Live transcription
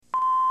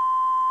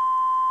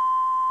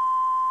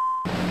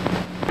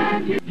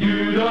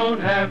You don't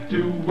have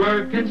to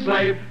work and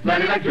slave.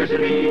 Let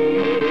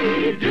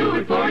electricity do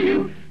it for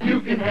you.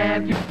 You can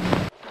have your...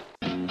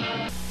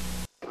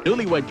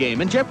 Newlywed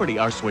Game and Jeopardy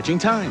are switching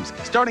times,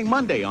 starting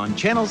Monday on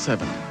Channel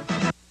 7.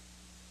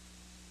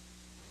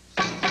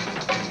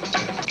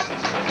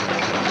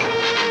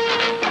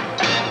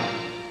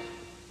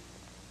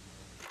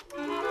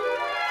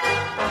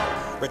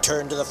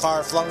 Return to the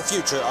far-flung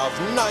future of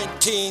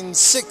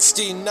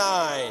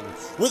 1969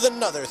 with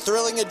another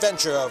thrilling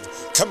adventure of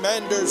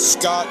Commander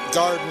Scott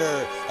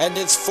Gardner and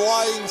his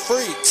flying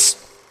freaks.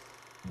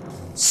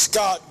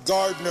 Scott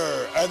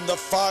Gardner and the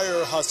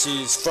Fire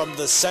Hussies from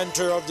the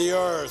center of the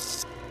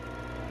Earth.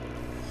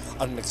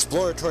 On an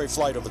exploratory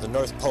flight over the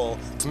North Pole,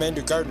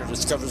 Commander Gardner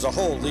discovers a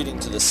hole leading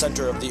to the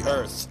center of the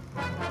Earth.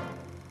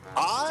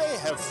 I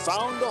have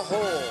found a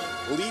hole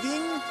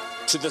leading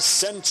to the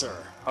center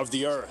of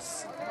the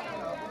Earth.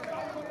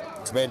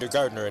 Commander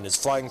Gardner and his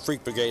Flying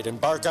Freak Brigade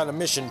embark on a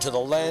mission to the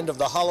land of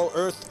the Hollow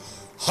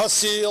Earth,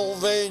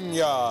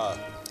 Hussylvania,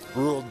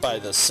 ruled by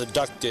the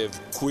seductive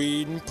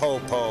Queen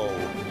Popo.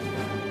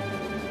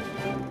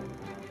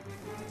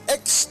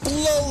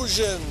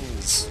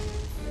 Explosions!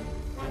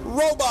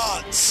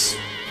 Robots!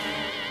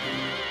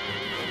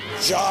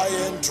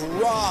 Giant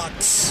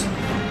rocks!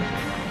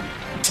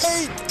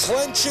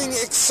 Teeth-clenching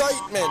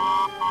excitement!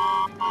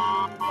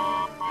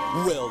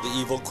 Will the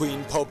evil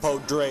Queen Popo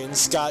drain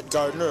Scott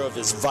Gardner of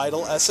his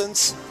vital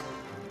essence?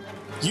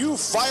 You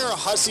fire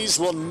hussies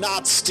will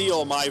not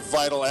steal my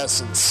vital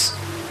essence.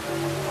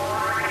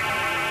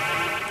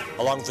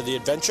 Along for the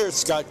adventure,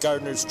 Scott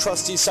Gardner's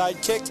trusty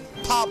sidekick,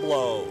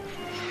 Pablo.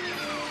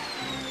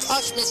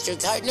 Gosh, Mr.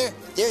 Gardner,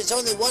 there's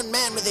only one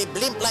man with a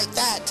blimp like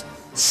that.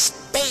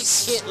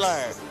 Space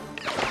Hitler.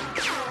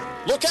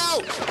 Look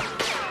out!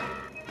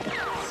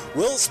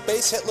 Will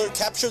Space Hitler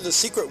capture the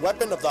secret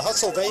weapon of the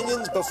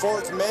Hussylvanians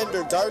before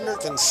Commander Gardner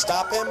can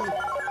stop him?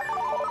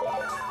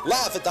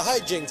 Laugh at the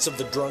hijinks of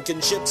the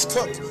drunken ship's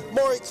cook,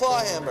 Maury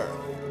Clawhammer.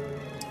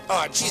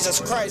 Oh, Jesus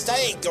Christ, I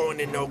ain't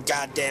going in no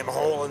goddamn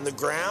hole in the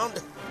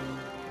ground.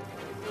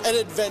 An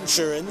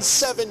adventure in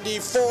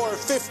 74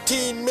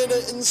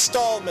 15-minute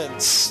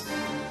installments.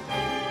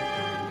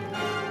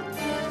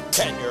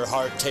 Can your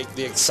heart take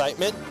the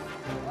excitement?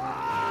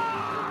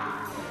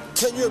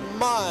 Can your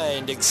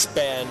mind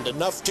expand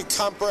enough to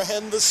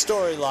comprehend the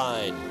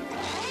storyline?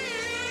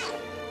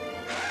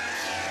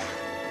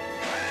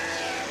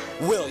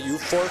 Will you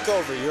fork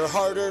over your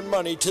hard-earned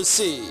money to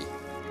see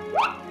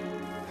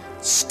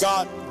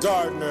Scott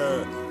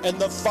Gardner and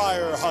the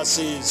Fire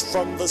Hussies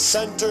from the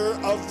center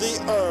of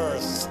the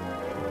Earth?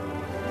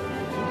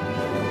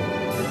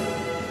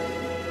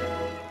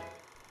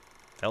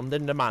 Filmed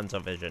in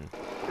Demonzovision.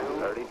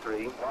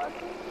 233-110.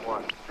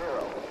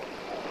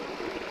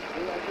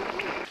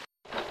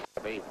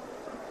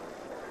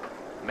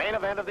 Main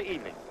event of the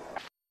evening.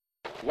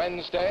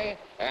 Wednesday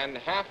and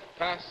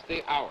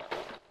 1/2 hour.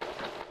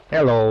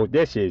 Hello,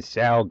 this is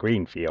Sal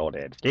Greenfield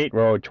at State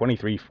Road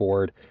 23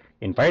 Ford,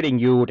 inviting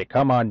you to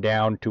come on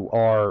down to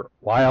our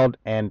Wild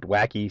and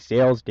Wacky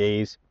Sales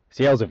Days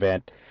sales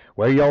event,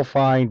 where you'll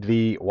find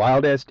the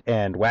wildest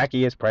and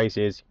wackiest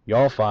prices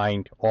you'll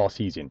find all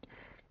season.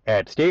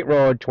 At State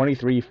Road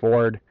 23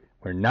 Ford,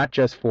 we're not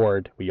just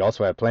Ford, we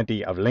also have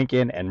plenty of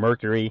Lincoln and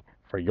Mercury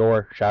for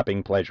your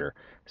shopping pleasure.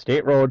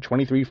 State Road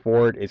 23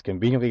 Ford is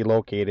conveniently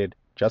located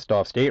just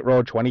off State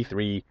Road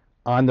 23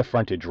 on the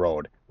frontage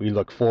road. We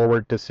look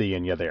forward to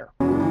seeing you there.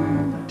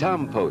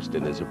 Tom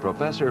Poston is a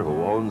professor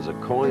who owns a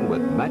coin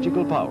with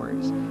magical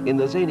powers in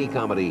the zany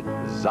comedy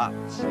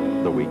Zots,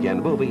 the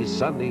weekend movie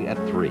Sunday at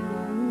 3.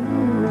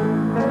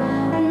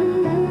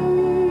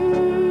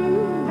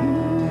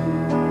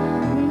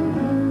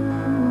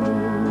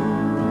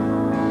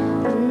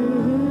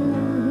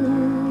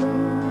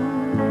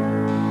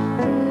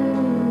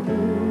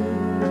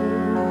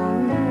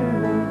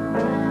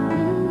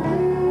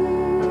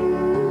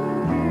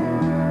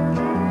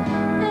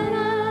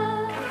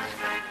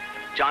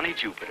 Johnny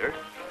Jupiter,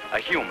 a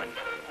human,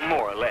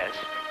 more or less,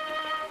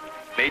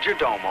 Major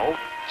Domo,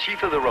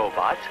 Chief of the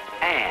Robots,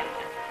 and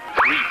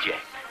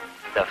Reject,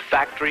 the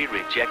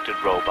factory-rejected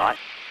robot.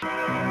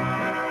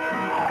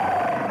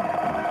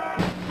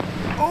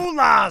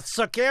 Hola,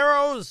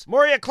 suckeros!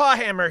 Moria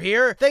Clawhammer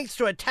here. Thanks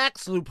to a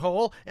tax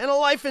loophole and a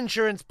life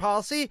insurance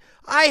policy,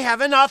 I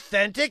have an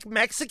authentic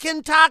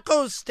Mexican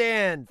taco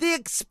stand. The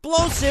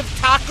Explosive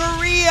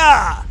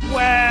Taqueria!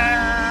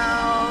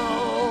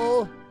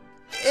 Well,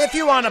 if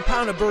you want a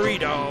pound of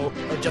burrito,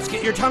 or just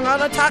get your tongue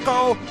on a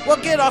taco, well,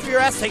 get off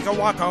your ass, take a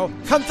waco.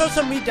 Come throw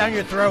some meat down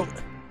your throat.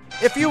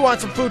 If you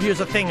want some food,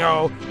 here's a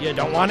thingo. You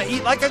don't want to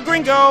eat like a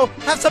gringo?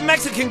 Have some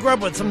Mexican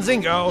grub with some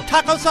zingo.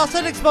 Taco sauce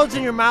that explodes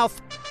in your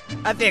mouth.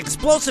 At the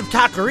Explosive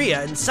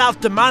Taqueria in South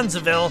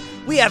Demonzaville,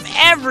 we have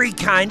every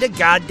kind of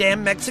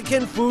goddamn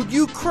Mexican food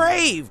you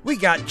crave. We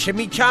got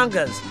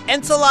chimichangas,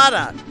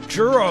 enchilada,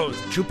 churros,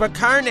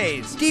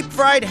 chupacarnes,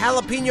 deep-fried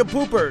jalapeno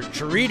pooper,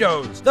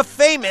 churritos, the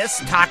famous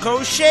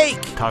taco shake.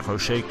 Taco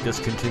shake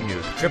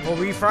discontinued. Triple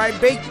refried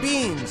baked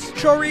beans,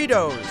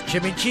 chorritos,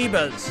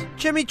 chimichibas,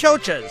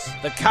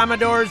 chimichochas, the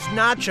Commodore's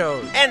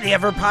nachos, and the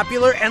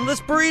ever-popular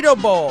Endless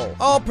Burrito Bowl.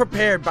 All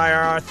prepared by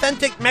our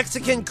authentic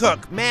Mexican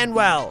cook,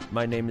 Manuel.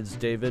 My name is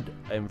David.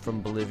 I'm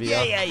from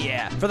Bolivia.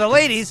 Yeah. For the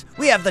ladies,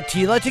 we have the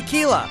Tila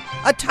Tequila.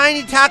 A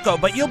tiny taco,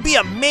 but you'll be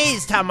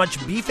amazed how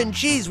much beef and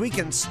cheese we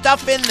can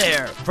stuff in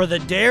there. For the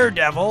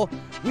daredevil,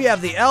 we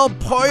have the El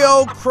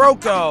Pollo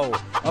Croco.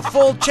 A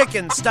full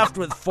chicken stuffed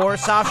with 4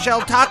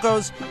 soft-shell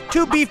tacos,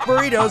 2 beef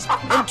burritos,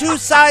 and 2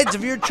 sides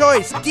of your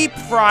choice,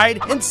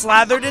 deep-fried and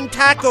slathered in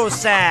taco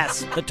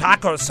sass. The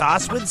taco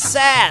sauce with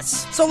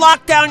sass. So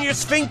lock down your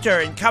sphincter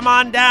and come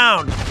on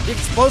down. The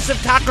Explosive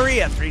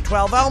Taqueria,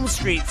 312 Elm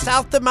Street,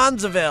 south of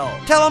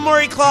Monzaville. Tell 'em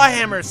Maury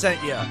Clawhammer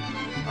sent you.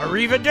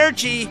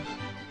 Arrivederci.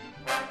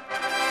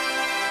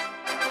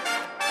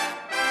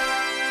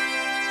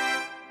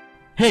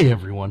 Hey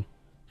everyone,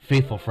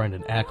 faithful friend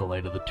and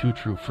acolyte of the Two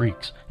True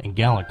Freaks, and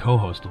gallant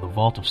co-host of the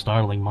Vault of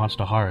Startling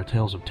Monster Horror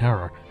Tales of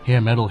Terror, Hair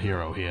Metal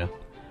Hero here.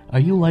 Are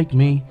you like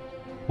me?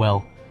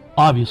 Well,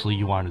 obviously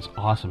you aren't as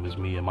awesome as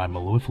me and my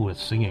mellifluous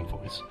singing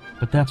voice,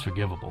 but that's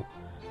forgivable.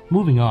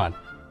 Moving on,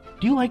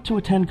 do you like to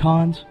attend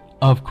cons?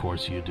 Of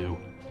course you do.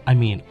 I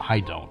mean,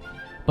 I don't.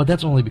 But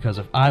that's only because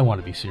if I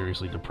want to be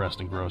seriously depressed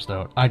and grossed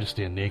out, I just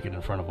stand naked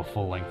in front of a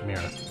full-length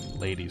mirror.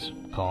 Ladies,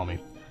 call me.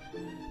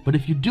 But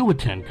if you do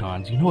attend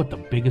cons, you know what the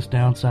biggest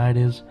downside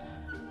is?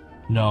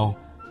 No,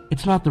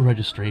 it's not the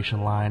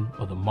registration line,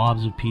 or the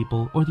mobs of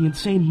people, or the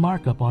insane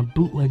markup on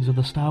bootlegs of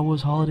the Star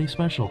Wars Holiday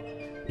Special.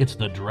 It's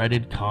the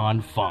dreaded con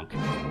funk.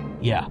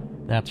 Yeah,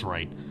 that's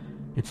right.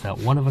 It's that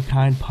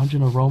one-of-a-kind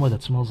pungent aroma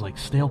that smells like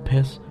stale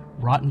piss,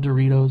 rotten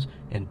Doritos,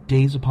 and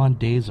days upon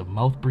days of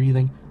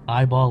mouth-breathing,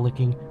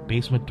 eyeball-licking,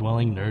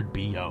 basement-dwelling nerd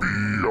B.O.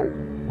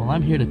 Well,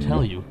 I'm here to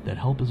tell you that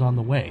help is on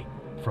the way,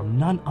 from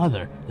none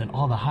other than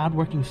all the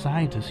hard-working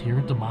scientists here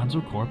at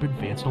DiManzo Corp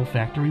Advanced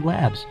Olfactory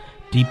Labs,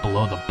 deep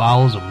below the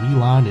bowels of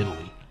Milan,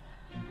 Italy.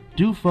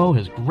 Dufo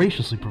has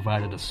graciously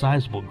provided a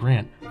sizable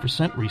grant for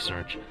scent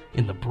research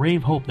in the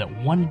brave hope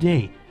that one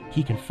day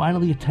he can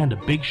finally attend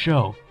a big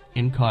show,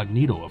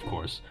 incognito of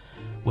course,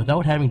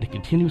 without having to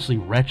continuously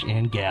retch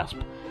and gasp.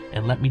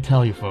 And let me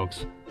tell you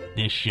folks,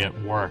 this shit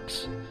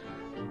works.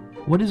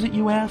 What is it,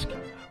 you ask?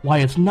 Why,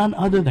 it's none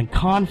other than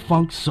Con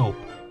Funk Soap.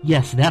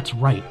 Yes, that's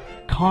right.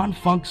 Con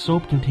Funk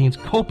Soap contains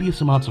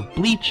copious amounts of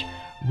bleach,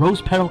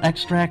 rose petal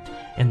extract,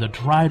 and the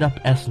dried up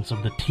essence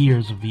of the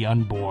tears of the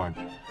unborn.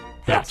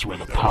 That's where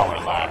the power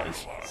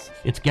lies.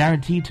 It's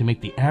guaranteed to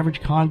make the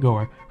average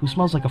con-goer who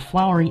smells like a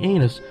flowering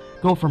anus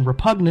go from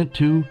repugnant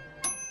to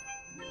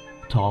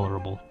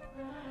tolerable.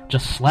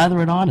 Just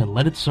slather it on and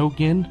let it soak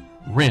in,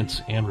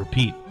 rinse, and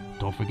repeat.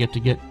 Don't forget to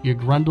get your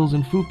grundles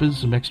and fupas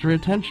some extra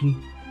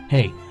attention.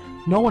 Hey,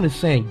 no one is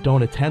saying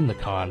don't attend the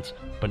cons,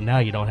 but now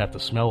you don't have to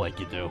smell like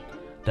you do.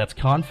 That's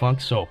Con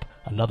Funk Soap,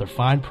 another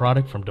fine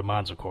product from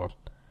DiManzo Corp.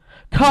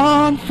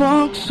 Con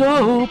Funk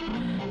Soap,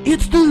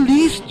 it's the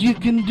least you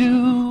can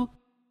do.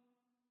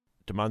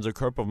 DiManzo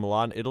Corp of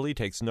Milan, Italy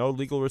takes no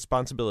legal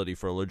responsibility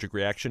for allergic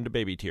reaction to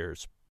baby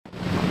tears.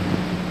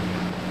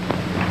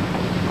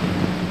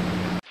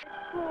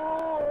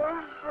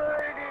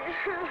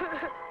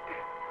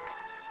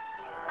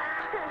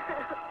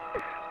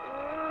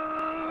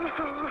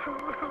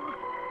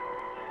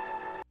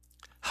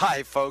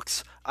 Hi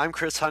folks, I'm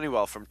Chris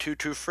Honeywell from Two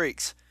True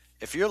Freaks.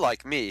 If you're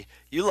like me,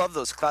 you love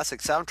those classic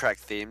soundtrack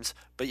themes,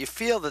 but you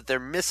feel that they're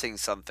missing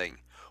something.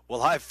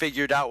 Well, I've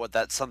figured out what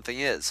that something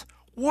is.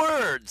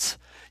 Words!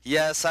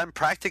 Yes, I'm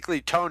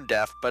practically tone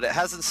deaf, but it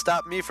hasn't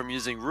stopped me from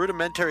using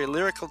rudimentary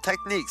lyrical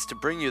techniques to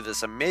bring you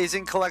this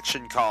amazing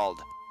collection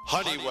called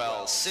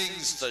Honeywell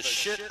Sings the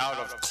Shit Out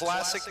of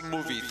Classic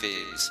Movie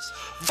Themes,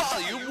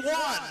 Volume 1!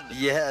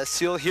 Yes,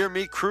 you'll hear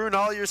me croon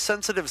all your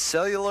sensitive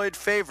celluloid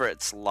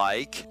favorites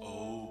like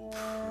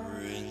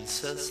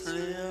Princess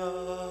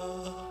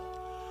Leia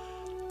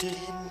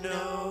didn't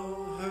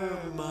know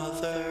her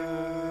mother.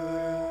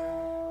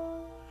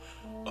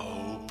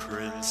 Oh,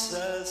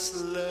 Princess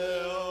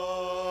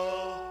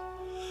Leia,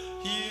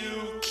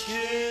 you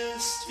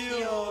kissed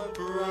your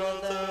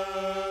brother.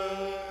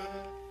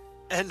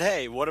 And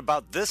hey, what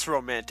about this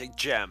romantic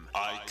gem?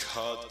 I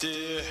cut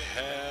the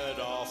head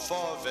off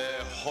of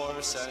a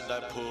horse and I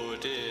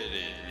put it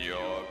in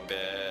your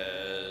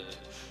bed.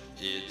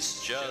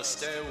 It's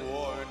just a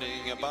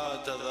warning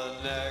about the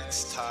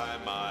next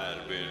time I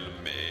will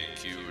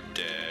make you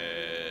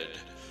dead.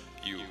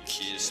 You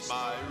kiss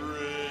my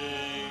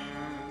ring,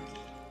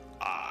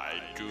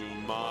 I do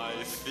my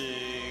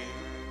thing.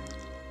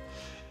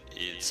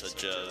 It's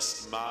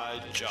just my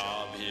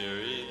job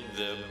here in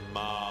the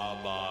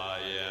mob, I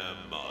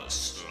am a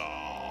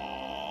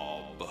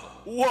slob.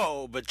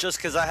 Whoa, but just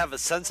because I have a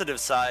sensitive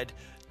side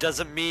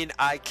doesn't mean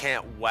I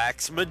can't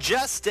wax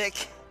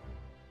majestic.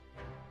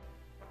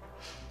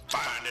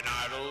 Finding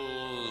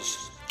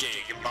idols,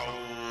 digging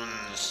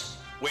bones.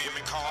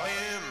 Women call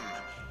him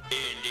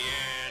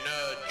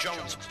Indiana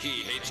Jones.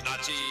 He hates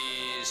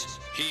Nazis.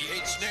 He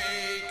hates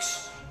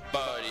snakes.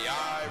 But he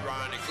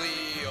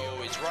ironically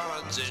always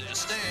runs into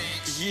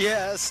snakes.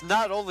 Yes,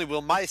 not only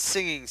will my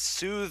singing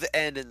soothe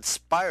and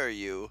inspire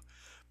you,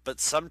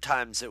 but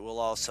sometimes it will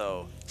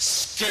also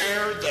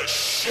scare the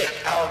shit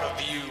out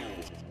of you.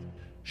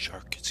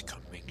 Shark is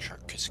coming,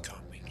 shark is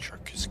coming,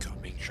 shark is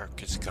coming,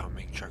 shark is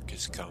coming, shark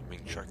is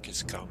coming, shark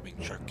is coming,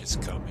 shark is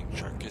coming,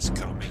 shark is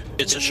coming.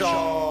 It's a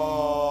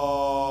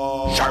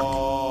shark. Shark.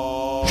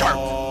 Shark.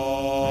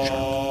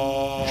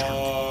 Shark.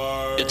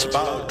 Shark. It's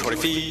about 20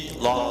 feet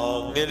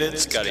long and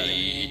it's gotta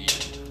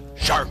eat.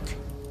 Shark.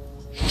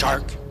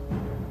 Shark.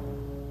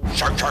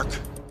 Shark. Shark.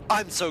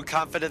 I'm so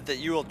confident that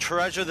you will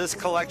treasure this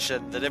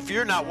collection that if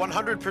you're not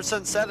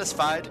 100%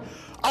 satisfied,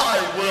 I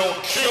will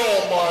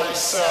kill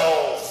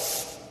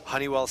myself.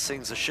 Honeywell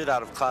Sings the Shit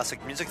Out of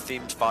Classic Music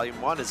Themes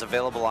Volume 1 is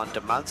available on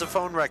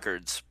Demonzophone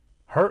Records.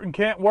 Hurt and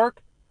can't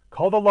work?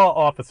 Call the law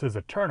offices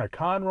of Turner,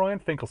 Conroy,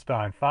 and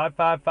Finkelstein,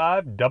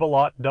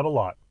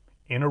 555-00-00.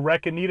 In a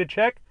wreck and need a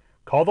check?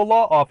 Call the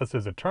law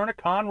offices of Turner,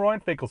 Conroy,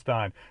 and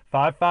Finkelstein,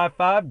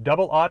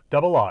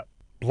 555-00-00.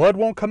 Blood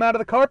won't come out of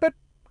the carpet?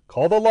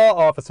 Call the law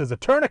offices of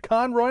Turner,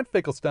 Conroy, and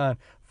Finkelstein,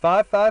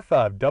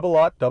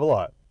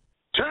 555-00-00.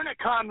 Turner,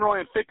 Conroy,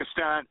 and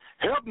Finkelstein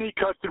helped me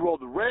cut through all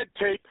the red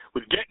tape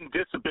with getting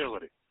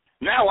disability.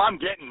 Now I'm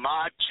getting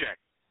my check.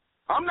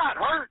 I'm not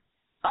hurt.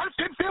 I just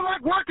didn't feel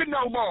like working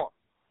no more.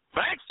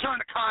 Thanks,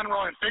 Turner,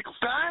 Conroy, and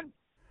Finkelstein.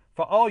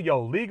 For all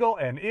your legal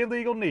and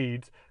illegal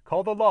needs,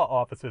 call the law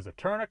offices of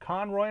Turner,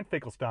 Conroy, and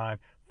Finkelstein,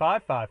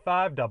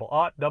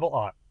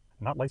 555-00-00.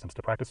 Not licensed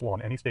to practice law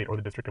in any state or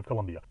the District of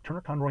Columbia.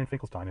 Turner, Conroy, and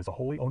Finkelstein is a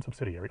wholly owned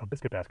subsidiary of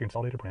Biscuit Basket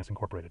Consolidated Brands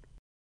Incorporated.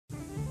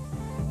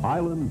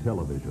 Island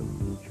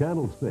Television,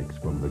 Channel 6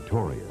 from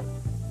Victoria.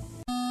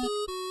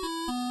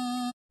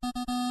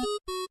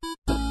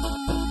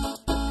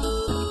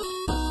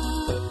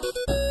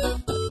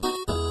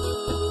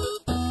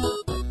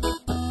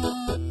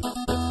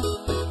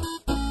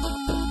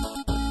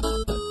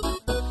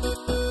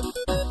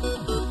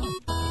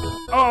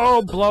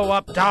 Oh,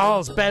 blow-up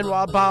dolls,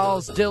 Benoit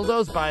balls,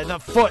 dildos by the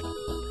foot.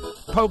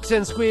 Pokes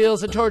and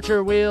squeals and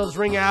torture wheels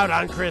ring out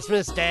on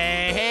Christmas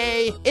Day.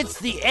 Hey, it's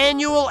the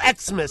annual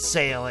Xmas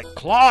sale at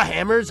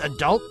Clawhammer's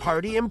Adult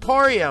Party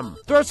Emporium.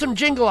 Throw some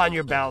jingle on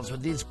your bells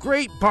with these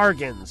great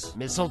bargains.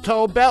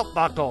 Mistletoe belt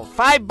buckle,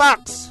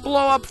 $5.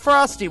 Blow up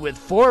Frosty with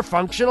 4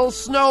 functional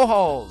snow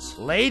holes.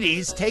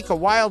 Ladies, take a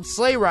wild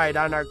sleigh ride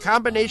on our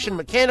combination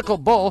mechanical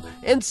bull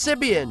and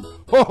Sibian.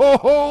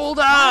 Hold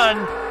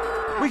on!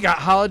 We got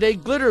holiday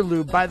glitter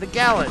lube by the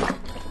gallon.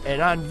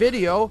 And on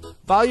video,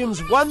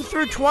 volumes 1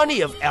 through 20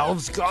 of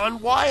Elves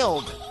Gone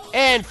Wild.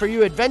 And for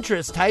you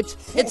adventurous types,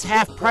 it's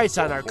half price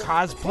on our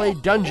cosplay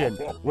dungeon,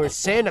 where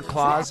Santa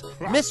Claus,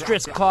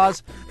 Mistress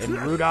Claus, and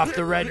Rudolph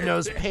the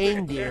Red-Nosed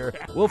Reindeer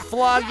will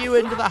flog you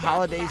into the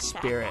holiday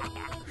spirit.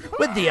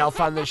 With the elf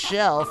on the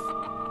shelf,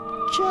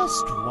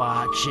 just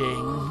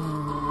watching.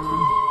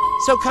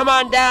 So come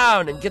on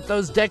down and get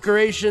those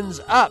decorations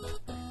up,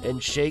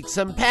 and shake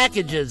some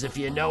packages if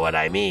you know what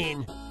I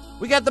mean.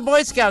 We got the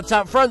Boy Scouts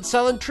out front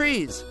selling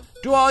trees.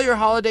 Do all your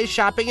holiday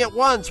shopping at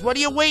once. What are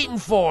you waiting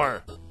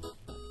for?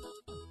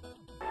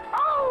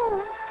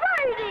 Oh,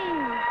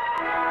 Birdie!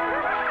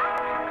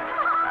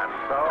 And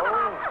so,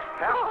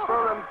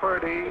 Casper and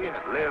Birdie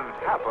lived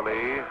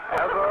happily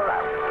ever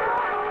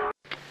after.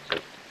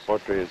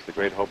 Poetry is the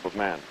great hope of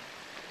man.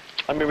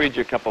 Let me read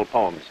you a couple of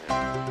poems here.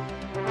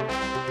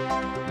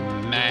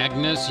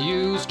 Magnus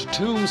used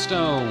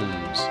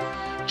tombstones.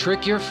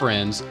 Trick your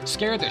friends,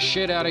 scare the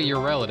shit out of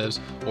your relatives,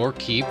 or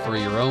keep for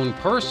your own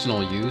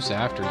personal use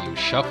after you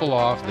shuffle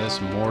off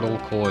this mortal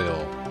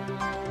coil.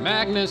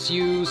 Magnus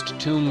used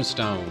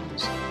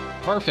tombstones.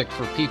 Perfect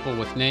for people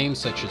with names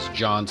such as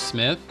John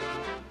Smith,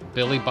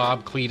 Billy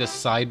Bob Cletus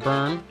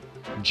Sideburn,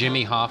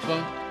 Jimmy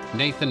Hoffa,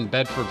 Nathan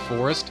Bedford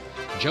Forrest,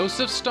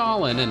 Joseph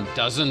Stalin, and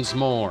dozens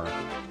more.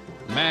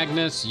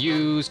 Magnus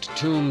used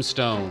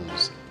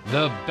tombstones.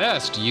 The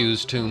best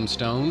used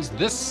tombstones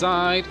this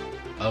side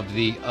of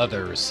the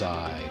other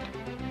side.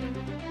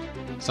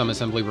 Some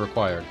assembly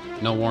required.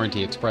 No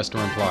warranty expressed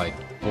or implied.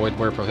 Void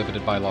where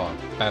prohibited by law.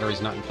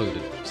 Batteries not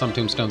included. Some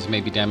tombstones may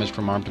be damaged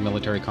from armed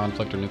military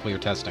conflict or nuclear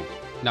testing.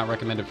 Not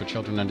recommended for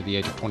children under the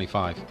age of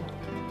 25.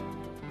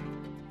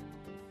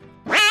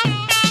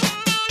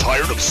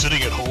 Tired of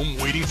sitting at home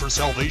waiting for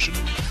salvation?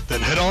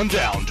 Then head on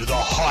down to the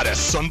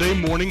hottest Sunday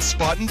morning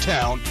spot in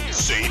town,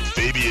 St.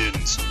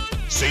 Fabian's.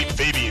 St.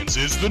 Fabian's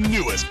is the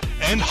newest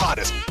and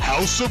hottest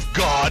house of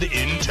God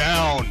in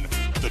town.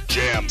 The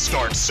jam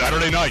starts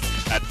Saturday night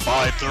at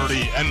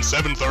 5:30 and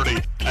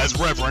 7:30 as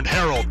Reverend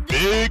Harold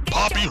Big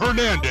Poppy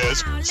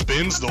Hernandez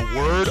spins the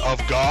Word of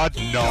God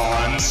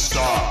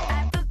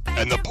non-stop.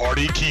 And the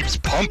party keeps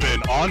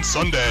pumping on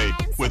Sunday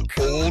with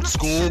old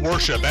school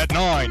worship at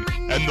 9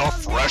 and the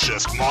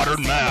freshest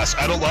modern mass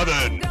at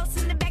 11.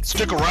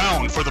 Stick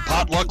around for the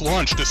potluck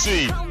lunch to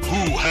see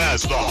who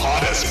has the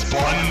hottest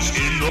buns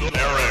in the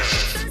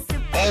parish.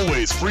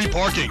 Always free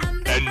parking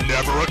and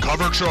never a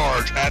cover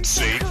charge at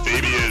St.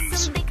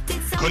 Fabian's.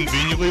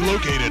 Conveniently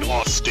located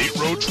off State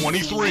Road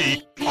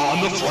 23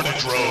 on the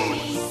frontage road.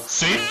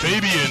 St.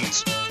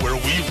 Fabian's, where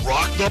we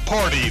rock the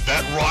party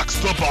that rocks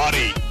the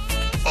body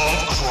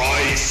of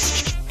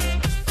Christ.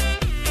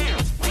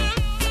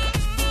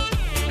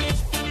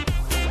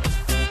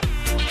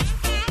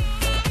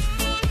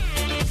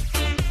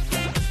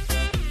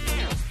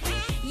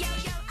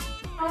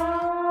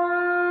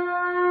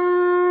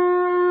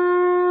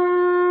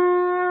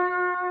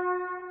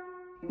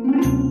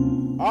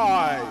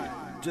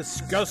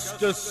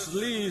 Disgustus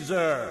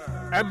Sleazer,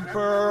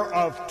 Emperor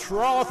of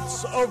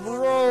Troughs of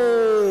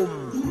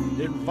Rome,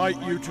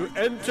 invite you to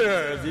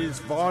enter these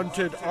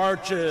vaunted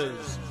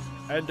arches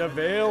and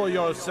avail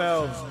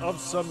yourselves of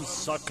some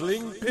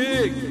suckling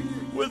pig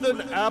with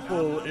an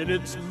apple in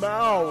its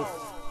mouth.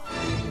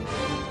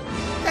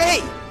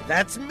 Hey,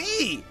 that's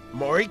me,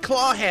 Maury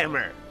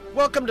Clawhammer.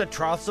 Welcome to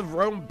Troughs of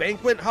Rome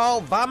Banquet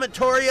Hall,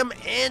 Vomitorium,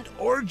 and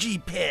Orgy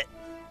Pit.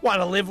 Want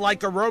to live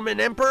like a Roman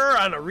emperor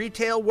on a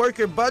retail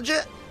worker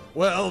budget?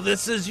 Well,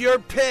 this is your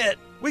pit.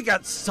 We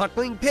got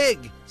suckling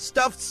pig,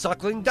 stuffed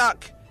suckling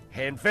duck,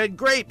 hand-fed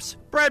grapes,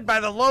 bread by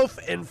the loaf,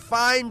 and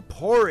fine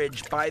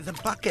porridge by the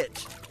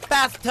bucket.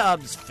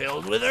 Bathtubs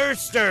filled with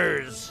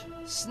oysters,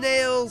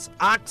 snails,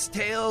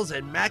 oxtails,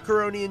 and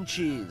macaroni and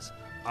cheese,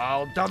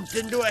 all dumped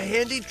into a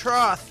handy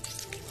trough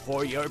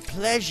for your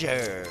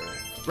pleasure.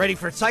 Ready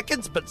for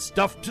seconds but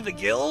stuffed to the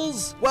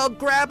gills? Well,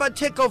 grab a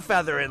tickle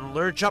feather and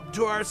lurch up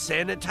to our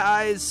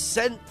sanitized,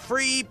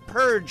 scent-free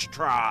purge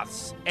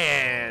troughs.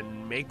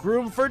 And make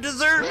room for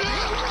dessert.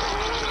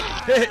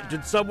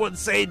 Did someone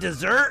say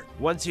dessert?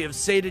 Once you have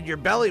sated your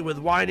belly with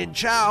wine and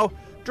chow,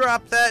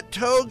 drop that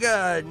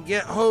toga and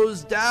get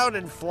hosed down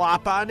and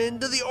flop on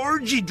into the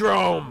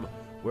orgy-drome,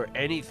 where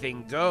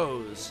anything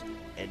goes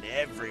and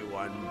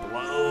everyone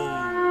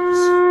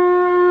blows.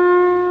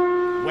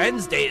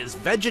 Wednesday is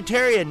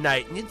vegetarian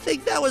night, and you'd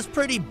think that was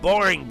pretty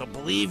boring, but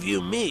believe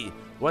you me,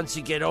 once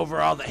you get over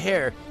all the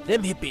hair,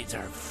 them hippies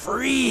are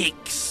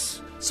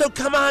freaks. So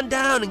come on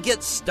down and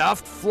get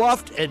stuffed,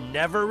 fluffed, and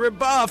never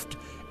rebuffed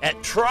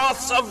at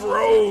Troughs of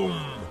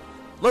Rome.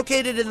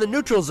 Located in the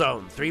neutral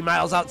zone, 3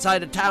 miles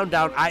outside of town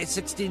down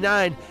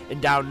I-69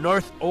 and down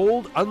North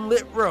Old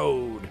Unlit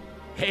Road.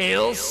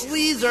 Hail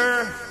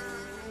Sleazer!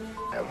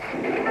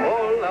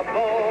 All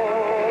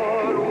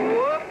aboard!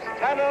 Whoops!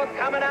 Tunnel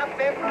coming up!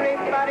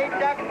 Everybody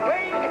duck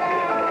way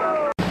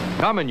now!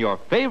 Come in your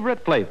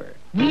favorite flavor.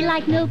 We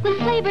like milk with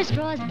flavor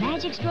straws,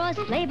 magic straws,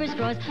 flavor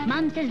straws.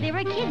 Mom says they're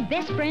a kid's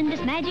best friend,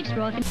 this magic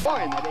straw can...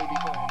 Boy, that baby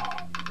boy.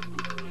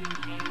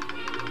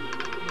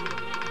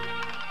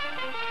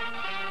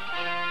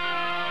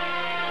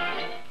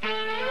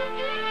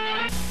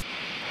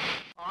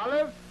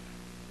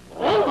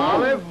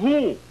 Olive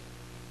who?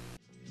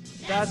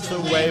 That's the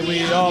way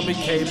we all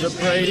became the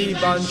Brady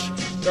Bunch.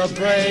 The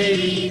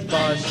Brady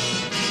Bunch.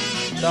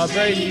 The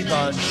Brady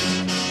Bunch.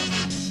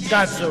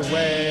 That's the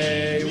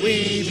way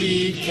we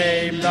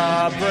became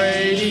the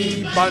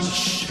Brady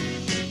Bunch.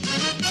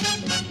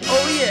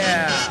 Oh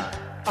yeah!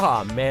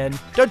 Aw man,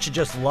 don't you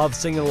just love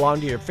singing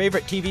along to your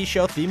favorite TV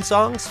show theme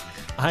songs?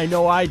 I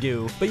know I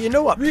do, but you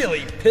know what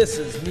really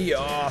pisses me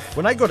off?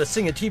 When I go to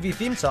sing a TV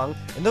theme song,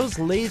 and those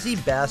lazy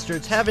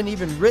bastards haven't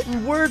even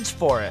written words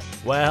for it.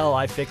 Well,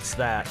 I fixed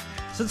that.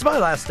 Since my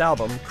last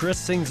album, Chris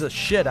Sings the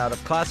Shit Out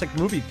of Classic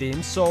Movie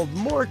Themes sold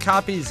more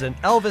copies than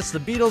Elvis, the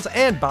Beatles,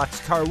 and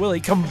Boxcar Willie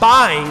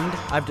combined,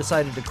 I've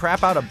decided to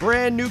crap out a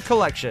brand new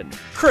collection.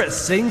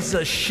 Chris Sings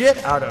the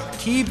Shit Out of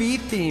TV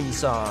Theme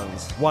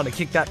Songs. Want to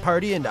kick that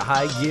party into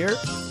high gear?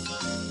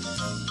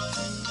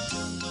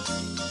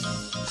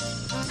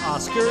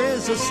 Oscar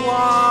is a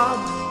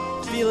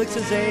slob, Felix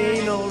is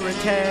anal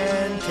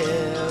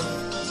retentive.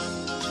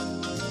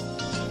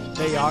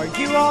 They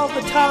argue all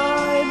the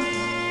time,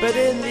 but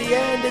in the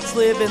end it's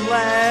live and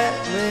let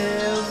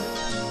live.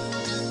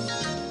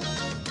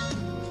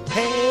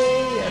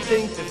 Hey, I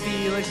think that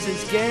Felix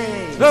is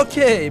gay.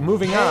 Okay,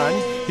 moving on.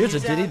 Here's a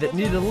ditty that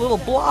needed a little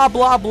blah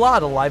blah blah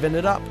to liven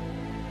it up.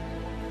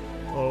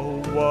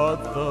 Oh,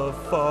 what the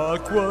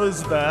fuck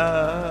was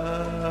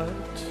that?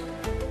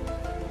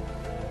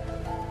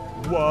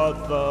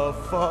 What the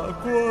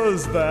fuck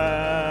was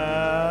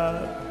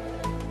that?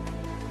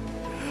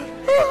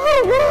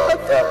 Oh, what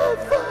the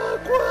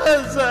fuck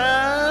was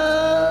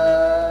that?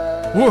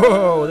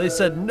 Whoa, they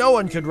said no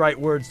one could write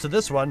words to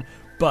this one,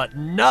 but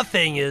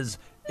nothing is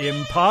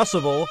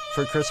impossible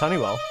for Chris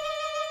Honeywell.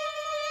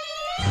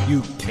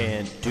 You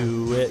can't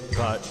do it,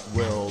 but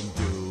we'll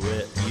do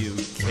it. You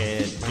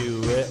can't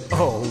do it,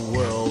 oh,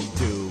 we'll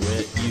do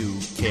it. You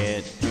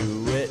can't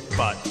do it,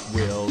 but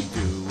we'll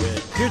do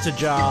it. Here's a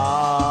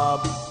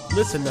job,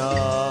 listen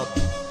up,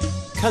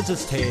 'cause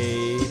this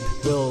tape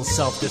will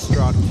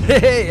self-destruct.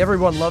 Hey,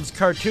 everyone loves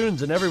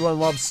cartoons and everyone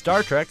loves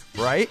Star Trek,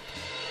 right?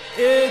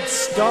 It's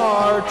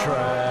Star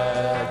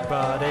Trek,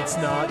 but it's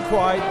not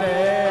quite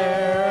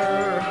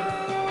there.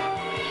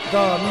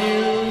 The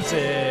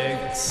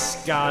music's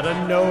got a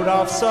note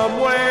off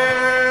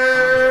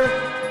somewhere.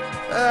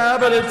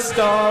 But it's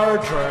Star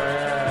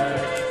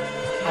Trek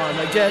on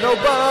a ghetto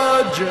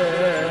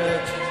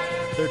budget.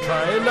 They're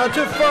trying not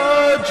to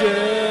fudge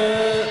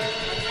it,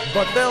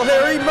 but they'll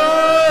Harry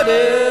Mudd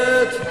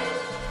it.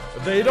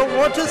 They don't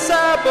want to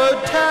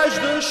sabotage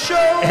the show.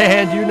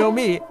 And you know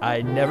me,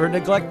 I never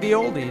neglect the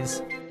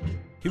oldies.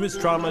 He was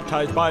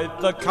traumatized by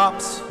the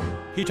cops.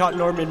 He taught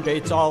Norman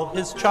Bates all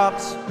his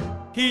chops.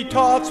 He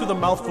talks with a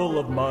mouthful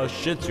of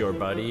mush. It's your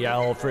buddy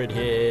Alfred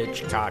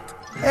Hitchcock.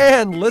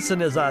 And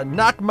listen as I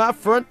knock my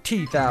front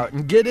teeth out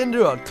and get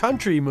into a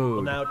country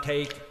mood. Well, now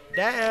take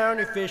down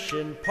your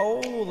fishing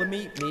pole and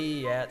meet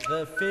me at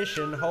the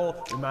fishing hole.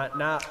 You might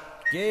not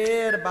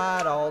get a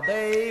bite all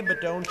day,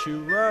 but don't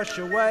you rush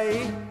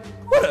away.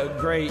 What a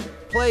great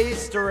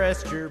place to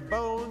rest your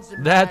bones.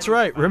 That's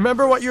right.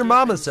 Remember what your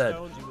mama said.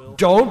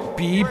 Don't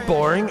be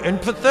boring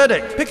and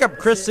pathetic. Pick up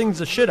Chris Sings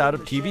the Shit Out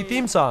of TV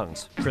Theme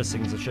Songs. Chris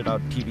Sings the Shit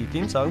Out of TV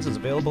Theme Songs is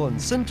available in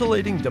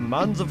scintillating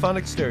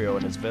Demonzophonic stereo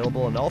and is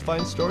available in all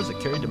fine stores that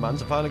carry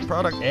Demonzophonic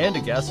product and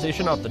a gas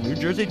station off the New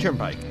Jersey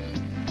Turnpike.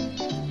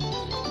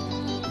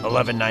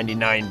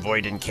 $11.99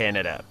 void in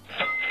Canada.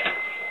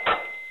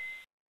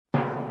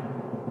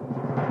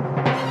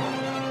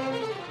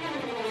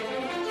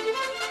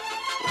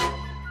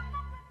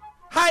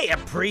 Hiya,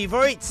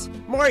 Prevoits!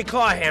 Maury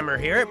Clawhammer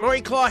here at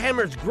Maury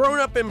Clawhammer's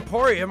Grown-Up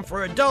Emporium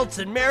for Adults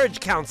and Marriage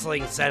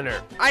Counseling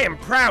Center. I am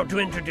proud to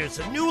introduce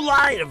a new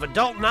line of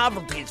adult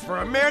novelties for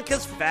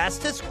America's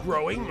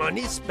fastest-growing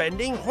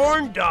money-spending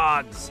horn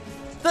dogs,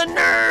 the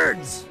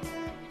Nerds!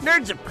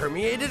 Nerds have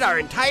permeated our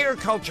entire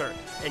culture,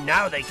 and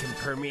now they can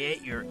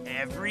permeate your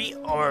every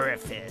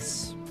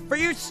orifice. For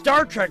you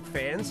Star Trek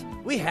fans,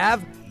 we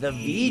have the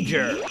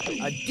V'ger,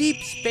 a deep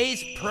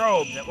space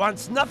probe that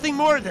wants nothing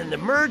more than to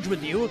merge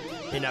with you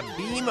in a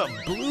beam of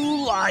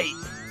blue light.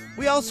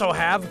 We also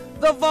have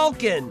the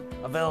Vulcan,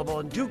 available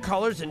in 2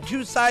 colors and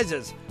 2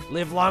 sizes.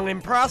 Live long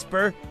and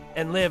prosper,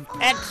 and live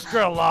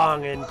extra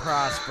long and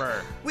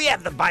prosper. We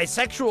have the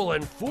bisexual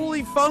and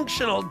fully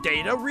functional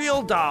Data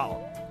Real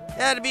Doll.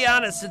 Yeah, to be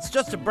honest, it's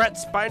just a Brett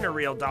Spiner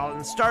Real Doll in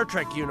the Star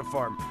Trek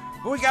uniform.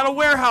 But we got a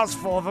warehouse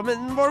full of them,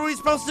 and what are we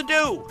supposed to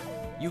do?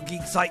 You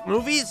geeks like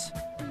movies?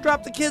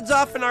 Drop the kids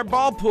off in our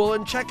ball pool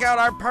and check out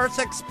our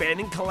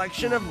parsec-spanning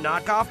collection of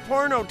knockoff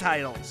porno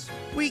titles.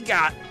 We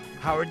got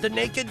Howard the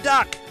Naked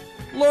Duck,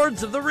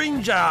 Lords of the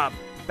Ring Job,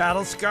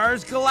 Battle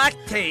Scars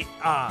Galactate,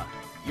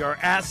 Your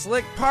Ass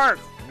Lick Park,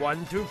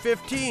 1 through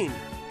 15,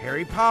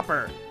 Harry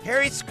Popper,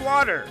 Harry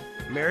Squatter,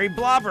 Mary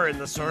Blobber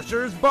and the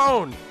Sorcerer's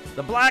Bone,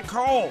 The Black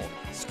Hole,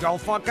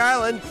 Skullfuck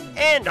Island,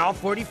 and all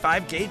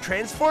 45 gay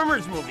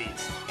Transformers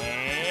movies.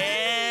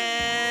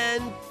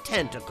 And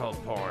tentacle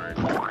porn.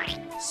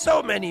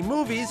 So many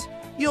movies,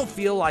 you'll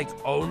feel like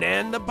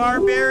Onan the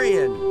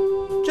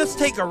Barbarian. Just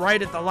take a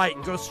right at the light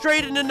and go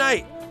straight into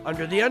night,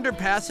 under the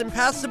underpass and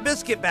past the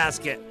biscuit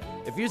basket.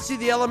 If you see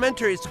the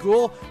elementary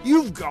school,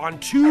 you've gone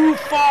too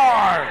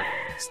far.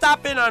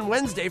 Stop in on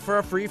Wednesday for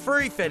a free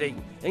furry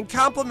fitting and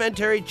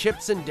complimentary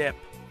chips and dip.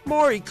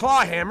 Maury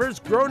Clawhammer's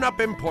Grown-Up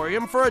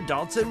Emporium for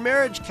Adults and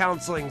Marriage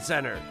Counseling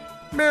Center.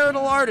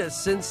 Marital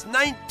artist since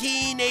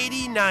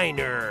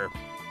 1989er.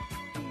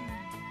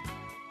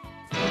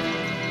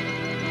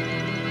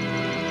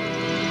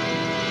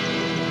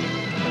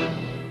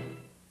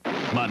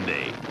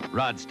 Monday,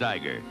 Rod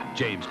Steiger,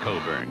 James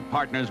Coburn,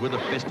 partners with a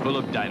fistful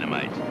of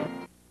dynamite.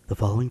 The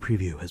following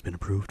preview has been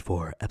approved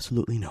for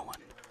absolutely no one.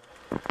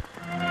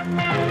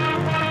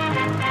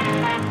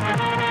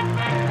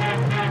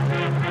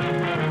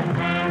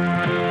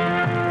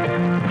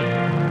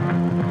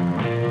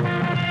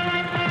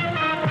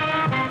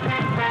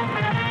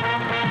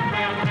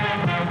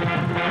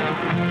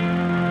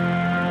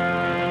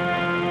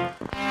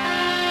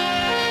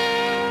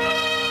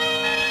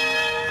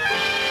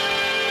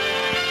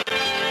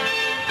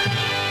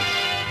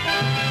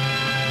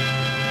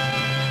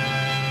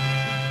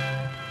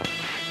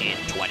 In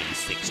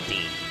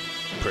 2016,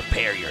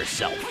 prepare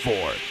yourself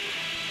for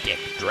Dick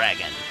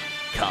Dragon,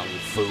 Kung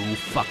Fu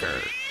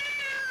Fucker.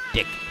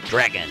 Dick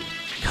Dragon,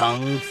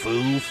 Kung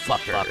Fu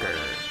Fucker.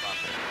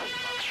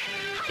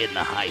 In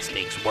the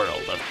high-stakes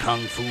world of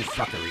Kung Fu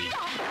Fuckery,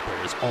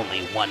 there is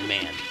only one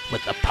man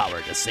with the power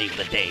to save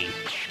the day.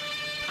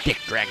 Dick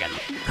Dragon,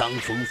 Kung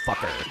Fu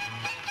Fucker.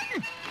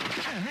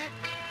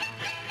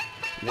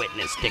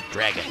 Witness Dick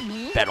Dragon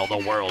battle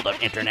the world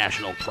of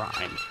international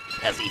crime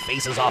as he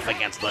faces off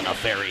against the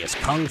nefarious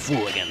Kung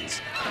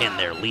Fooligans and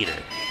their leader,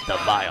 the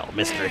vile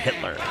Mr.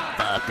 Hitler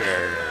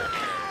Fucker.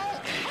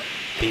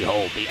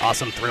 Behold the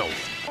awesome thrills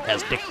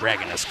as Dick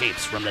Dragon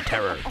escapes from the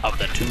terror of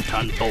the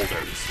 2-ton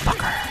boulders.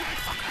 Fucker.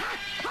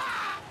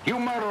 You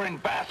murdering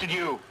bastard,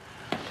 you!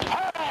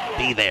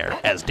 Be there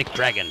as Dick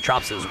Dragon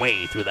chops his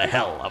way through the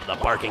hell of the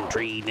Barking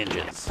Tree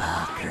Ninjas.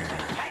 Fucker.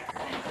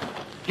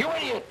 You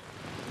idiot!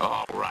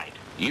 All right,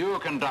 you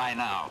can die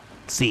now.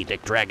 See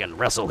Dick Dragon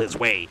wrestle his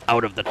way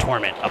out of the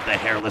torment of the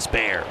hairless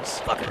bears.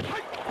 Fucker.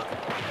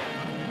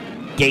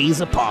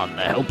 Gaze upon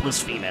the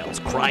helpless females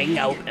crying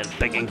out and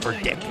begging for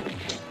Dick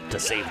to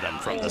save them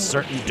from the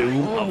certain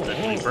doom of the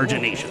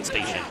Devirgination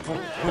Station,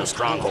 the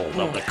stronghold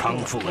of the Kung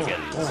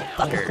Fooligans.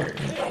 Fucker.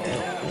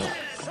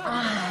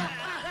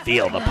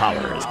 Feel the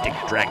power as Dick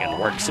Dragon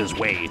works his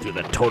way through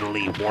the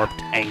totally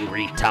warped,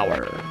 angry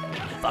tower.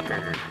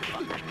 Fucker.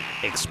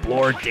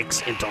 Explore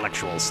Dick's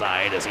intellectual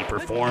side as he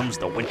performs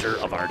the Winter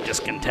of Our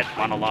Discontent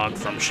monologue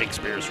from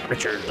Shakespeare's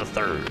Richard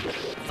III.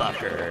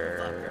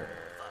 Fucker.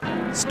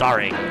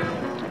 Starring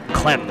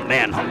Clem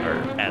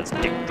Manhunger as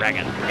Dick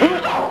Dragon.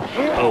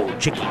 Oh,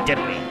 Chicky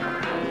Diddley.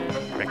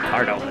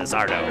 Ricardo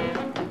Lizardo.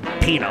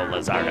 Pino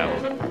Lizardo.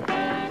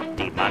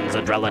 Di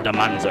Manzadrella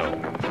Damanzo.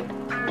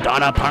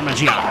 Donna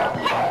Parmigiano.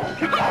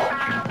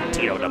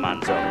 Tito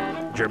Damanzo.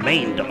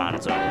 Jermaine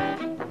Damanzo.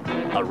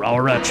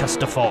 Aurora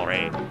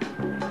Chestafore.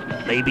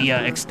 Labia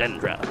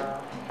Extendra.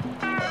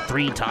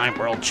 3-time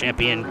world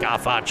champion,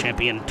 GAFA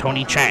champion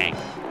Tony Chang.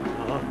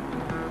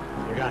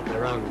 You got the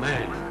wrong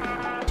man.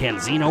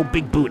 Tanzino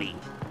Big Booty.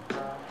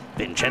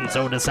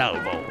 Vincenzo De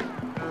Salvo.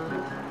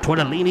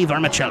 Tortellini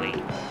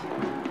Vermicelli.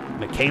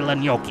 Michaela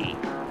Gnocchi.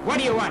 What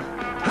do you want?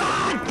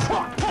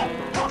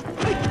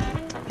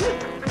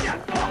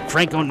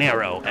 Franco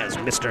Nero as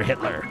Mr.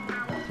 Hitler.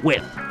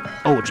 With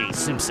O.J.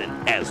 Simpson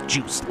as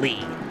Juice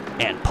Lee.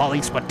 And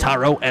Pauly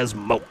Spataro as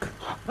Moke.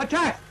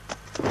 Attack!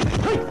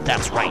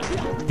 That's right.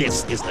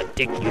 This is the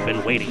Dick you've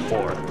been waiting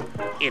for.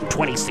 In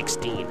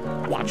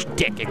 2016, watch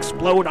Dick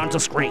explode onto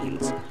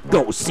screens.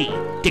 Go see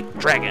Dick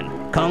Dragon,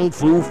 Kung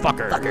Fu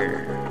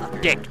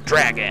Fucker. Dick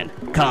Dragon,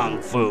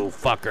 Kung Fu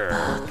Fucker.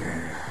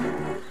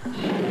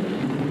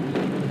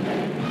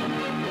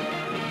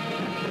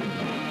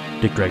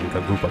 Dick Dragon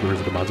Kung Fu Fucker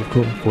is a Damanzo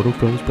Photo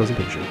Films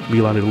presentation.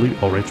 Milan, Italy,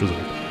 all rights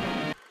reserved.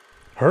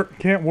 Hurt?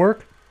 Can't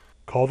work?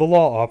 Call the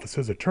law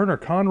offices at Turner,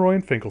 Conroy,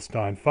 and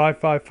Finkelstein,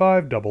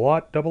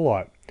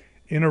 555-0000.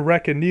 In a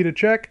wreck and need a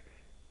check?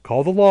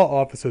 Call the law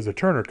offices at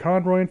Turner,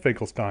 Conroy, and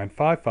Finkelstein,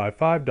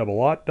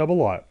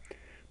 555-0000.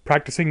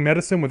 Practicing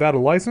medicine without a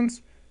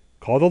license?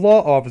 Call the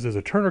law offices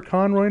at Turner,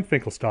 Conroy, and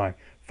Finkelstein,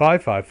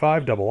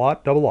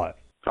 555-0000.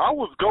 I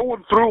was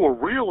going through a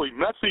really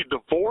messy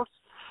divorce.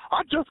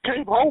 I just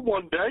came home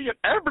one day and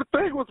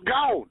everything was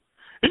gone.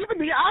 Even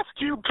the ice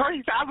cube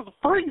trays out of the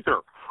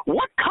freezer.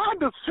 What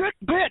kind of sick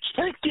bitch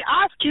takes the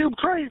ice cube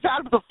trays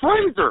out of the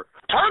freezer?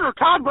 Turner,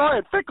 Conroy,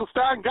 and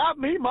Finkelstein got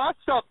me my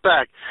stuff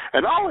back,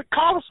 and all it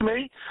cost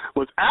me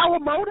was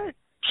alimony,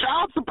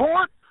 child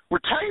support,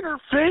 retainer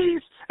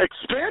fees,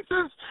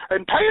 expenses,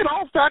 and paying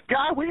off that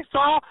guy we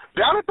saw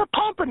down at the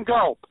Pump and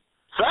Gulp.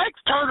 Thanks,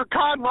 Turner,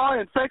 Conroy,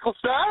 and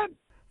Finkelstein.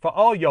 For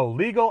all your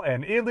legal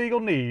and illegal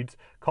needs,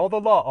 call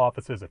the law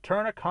offices at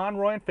Turner,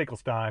 Conroy, and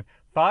Finkelstein,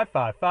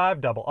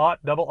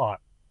 555-0000.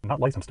 Not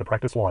licensed to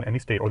practice law in any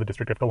state or the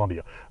District of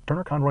Columbia.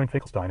 Turner, Conroy, and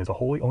Finkelstein is a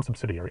wholly owned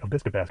subsidiary of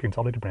Biscuit Basket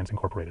Consolidated Brands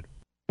Incorporated.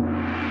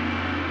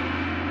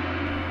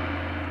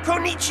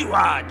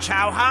 Konnichiwa,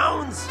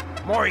 Chowhounds!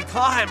 Maury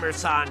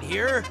Clawhammer-san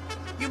here.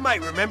 You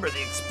might remember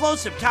the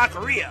explosive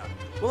taqueria.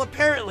 Well,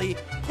 apparently,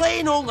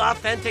 plain old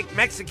authentic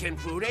Mexican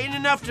food ain't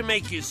enough to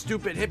make you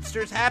stupid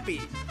hipsters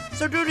happy.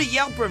 So due to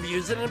Yelp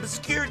reviews in an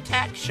obscure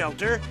tax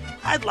shelter,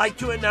 I'd like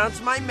to announce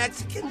my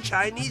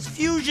Mexican-Chinese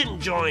fusion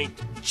joint,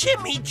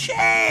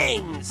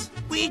 Chimichangs.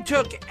 We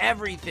took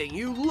everything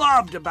you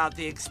loved about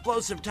the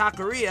explosive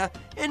taqueria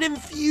and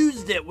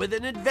infused it with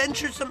an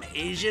adventuresome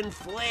Asian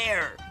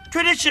flair.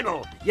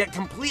 Traditional, yet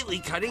completely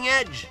cutting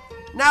edge.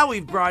 Now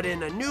we've brought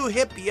in a new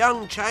hip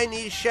young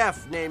Chinese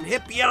chef named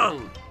Hip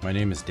Young. My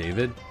name is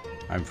David.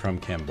 I'm from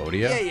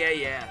Cambodia.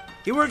 Yeah.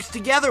 He works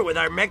together with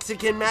our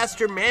Mexican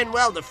master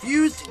Manuel to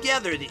fuse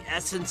together the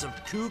essence of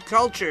two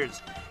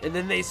cultures, and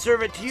then they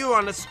serve it to you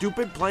on a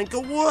stupid plank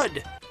of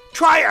wood.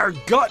 Try our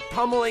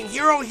gut-pummeling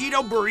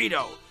Hirohito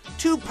burrito.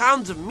 2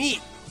 pounds of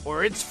meat,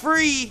 or it's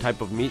free. Type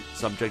of meat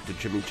subject to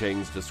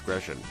Chimichang's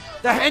discretion.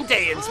 The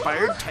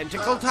hentai-inspired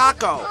tentacle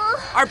taco.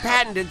 Our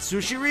patented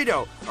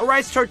sushirito, a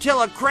rice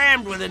tortilla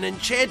crammed with an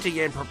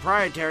enchanting and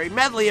proprietary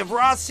medley of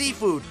raw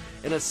seafood,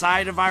 and a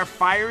side of our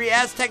fiery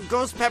Aztec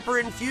ghost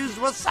pepper-infused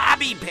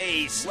wasabi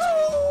paste.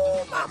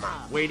 Woo,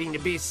 mama! Waiting to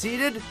be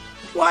seated?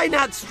 Why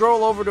not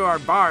stroll over to our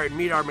bar and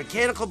meet our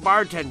mechanical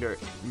bartender,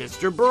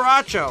 Mr.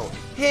 Baracho,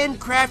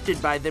 handcrafted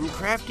by them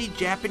crafty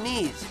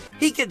Japanese.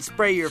 He can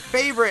spray your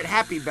favorite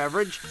happy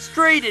beverage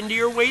straight into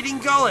your waiting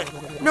gullet.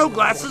 No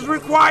glasses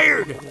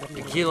required.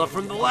 Tequila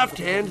from the left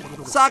hand,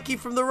 sake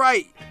from the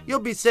right. You'll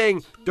be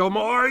saying,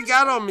 "Domo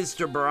arigato,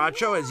 Mr.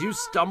 Baracho," as you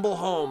stumble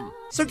home.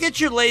 So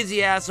get your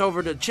lazy ass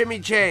over to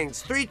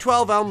Chimichangs,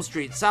 312 Elm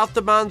Street, south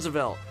of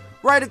Monzaville,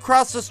 right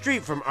across the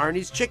street from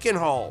Arnie's Chicken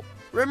Hole.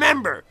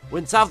 Remember,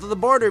 when south of the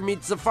border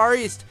meets the Far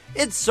East,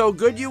 it's so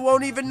good you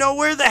won't even know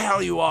where the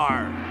hell you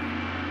are.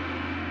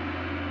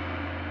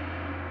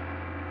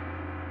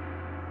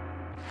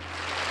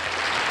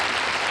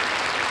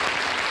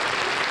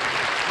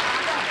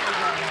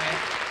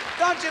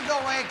 Don't you go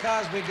away,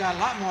 cause we got a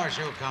lot more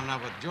show coming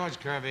up with George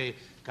Kirby,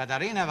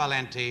 Catarina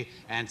Valenti,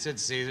 and Sid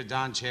Caesar,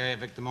 Don Cherry,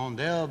 Victor Moan.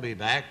 They'll be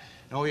back.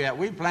 Oh, yeah,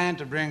 we plan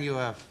to bring you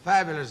a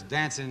fabulous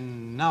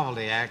dancing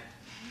novelty act.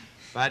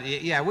 But,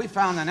 yeah, we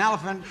found an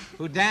elephant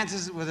who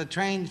dances with a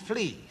trained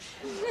flea.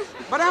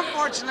 But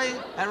unfortunately,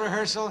 at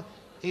rehearsal,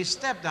 he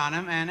stepped on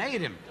him and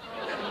ate him.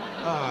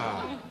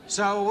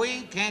 So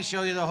we can't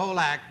show you the whole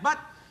act, but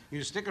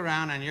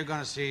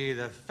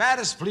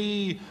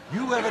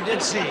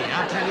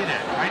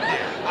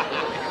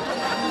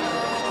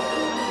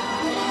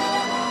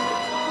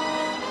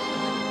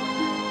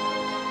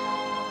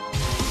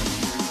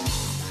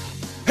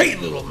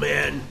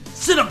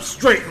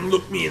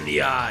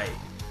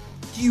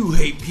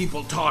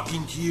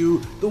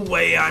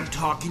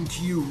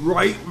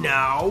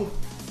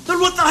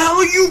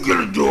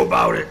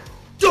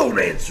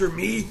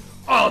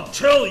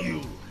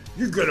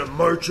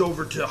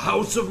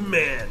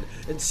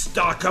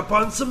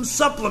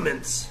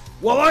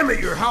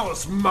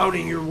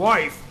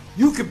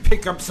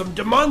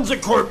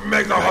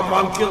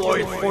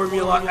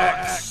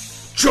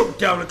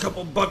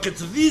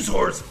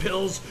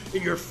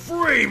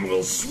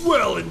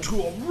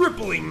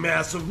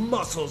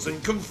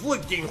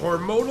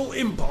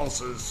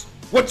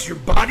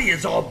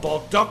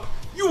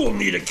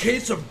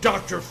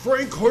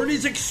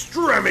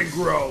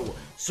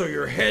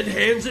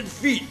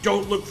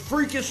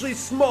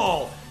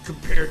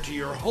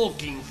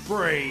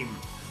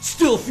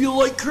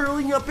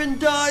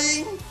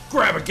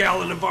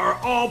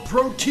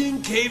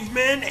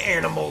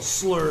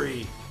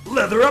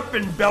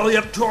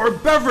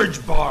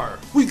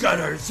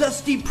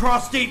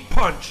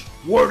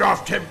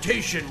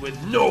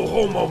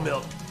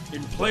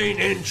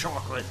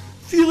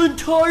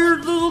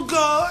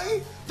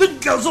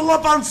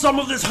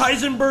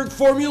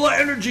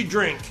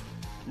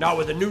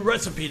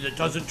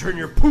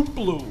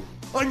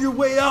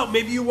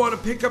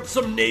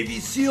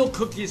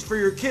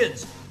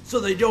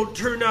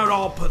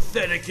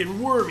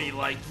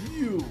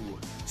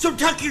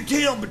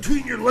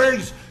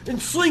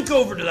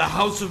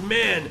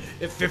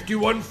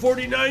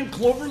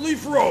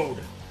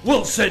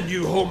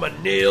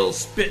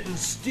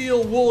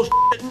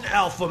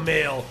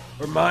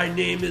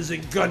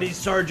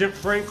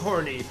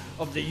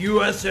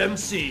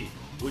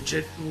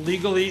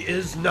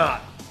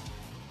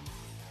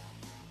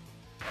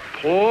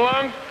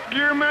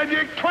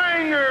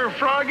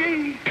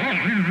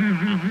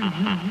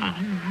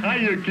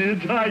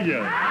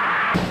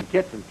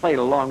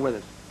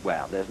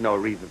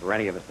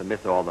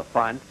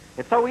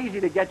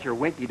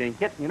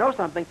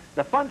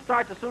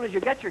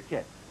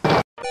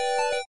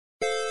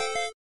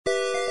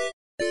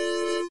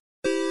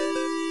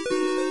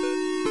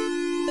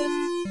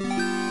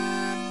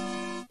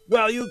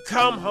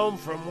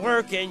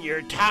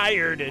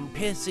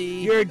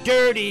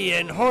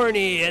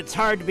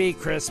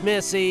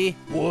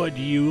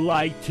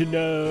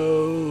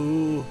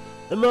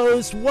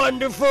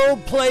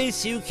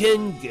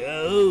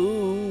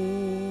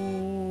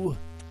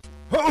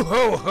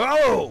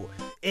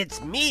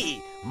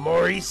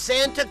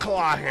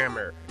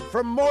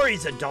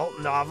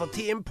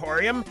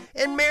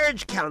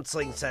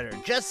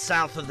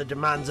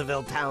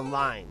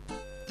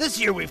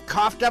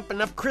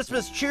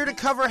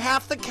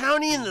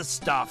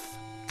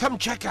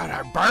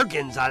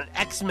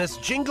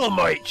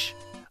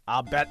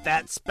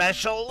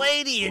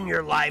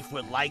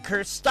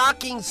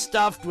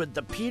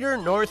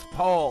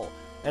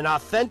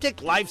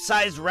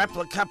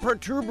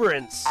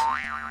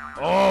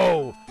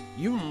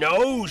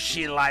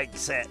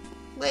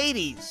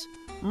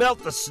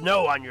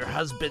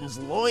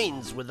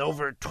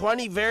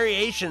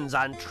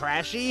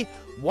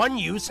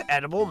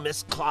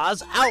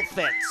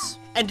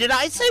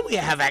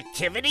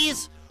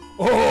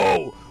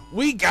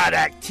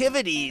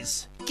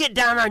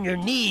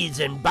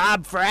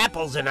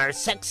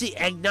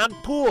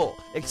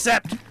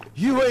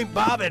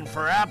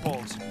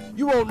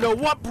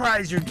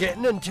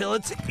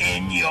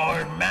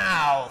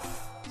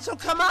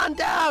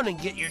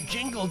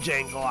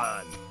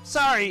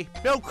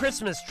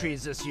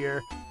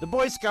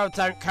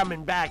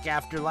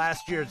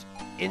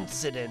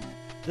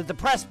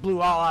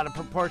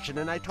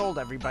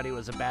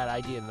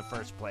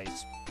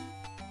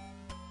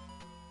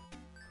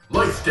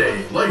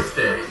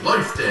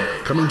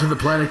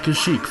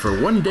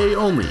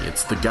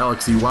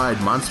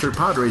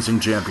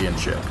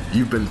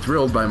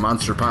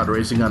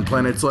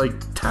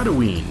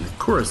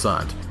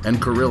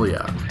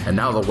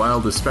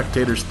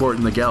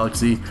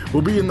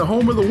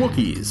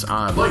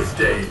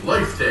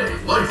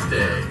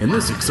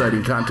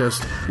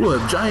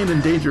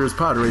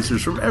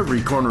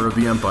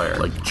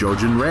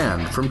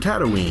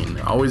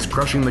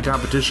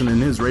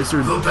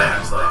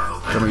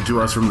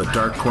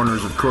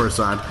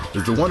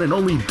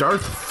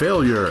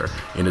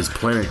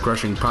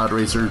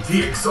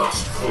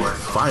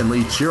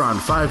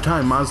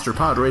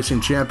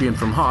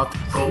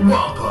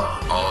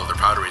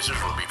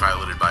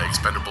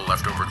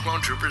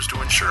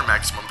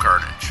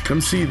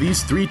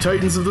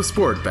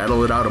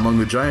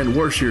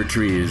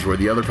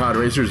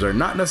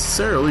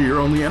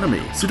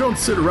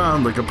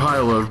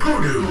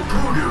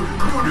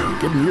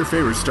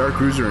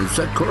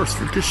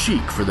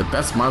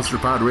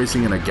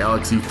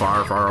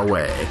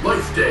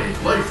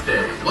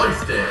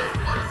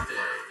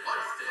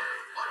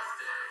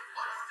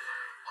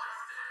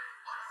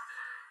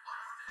Life Day.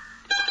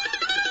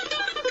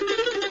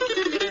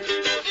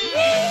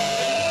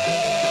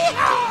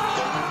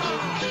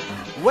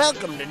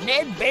 Welcome to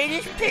Ned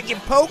Beatty's Pig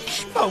and Poke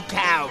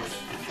Smokehouse.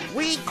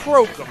 We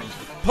croak 'em,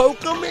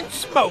 poke 'em, and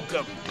smoke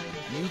 'em.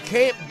 You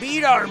can't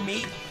beat our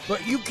meat,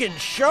 but you can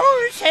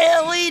sure as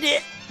hell eat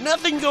it.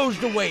 Nothing goes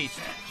to waste.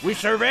 We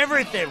serve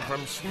everything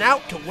from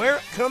snout to where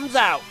it comes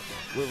out.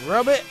 We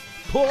rub it,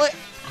 pull it,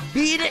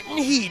 beat it, and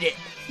heat it.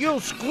 You'll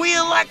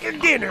squeal like your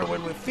dinner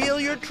when we fill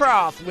your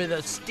trough with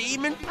a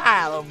steaming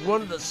pile of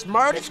one of the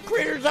smartest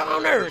critters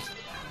on earth.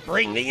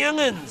 Bring the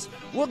young'uns.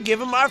 We'll give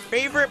 'em our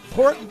favorite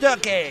pork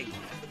duck egg.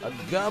 A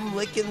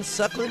gum-licking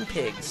suckling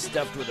pig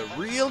stuffed with a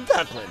real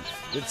duckling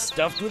that's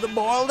stuffed with a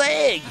boiled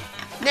egg.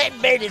 Ned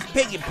Beatty's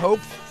Pig and Poke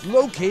is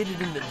located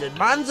in the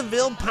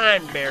DeMonzaville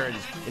Pine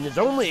Barrens and is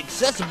only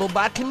accessible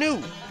by canoe.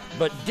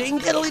 But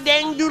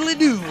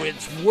ding-diddly-dang-doodly-doo,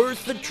 it's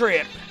worth the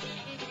trip.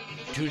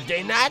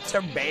 Tuesday nights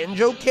are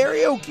banjo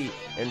karaoke,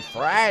 and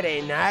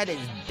Friday night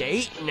is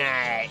date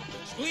night.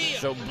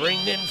 So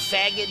bring them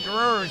saggy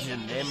drawers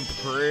and them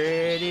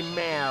pretty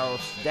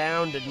mouths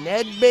down to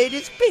Ned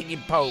Beatty's Pig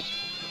and Poke,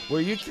 where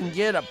you can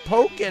get a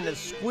poke and a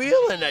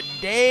squeal and a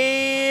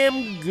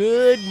damn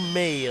good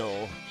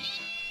meal.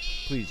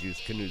 Please use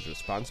canoes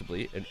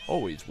responsibly and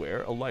always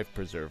wear a life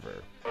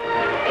preserver.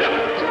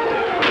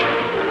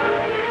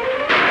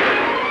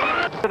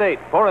 Candidate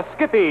for a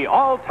Skippy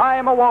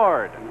All-Time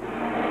Award.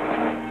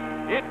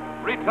 It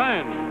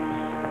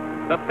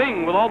returns. The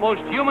thing with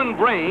almost human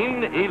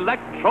brain,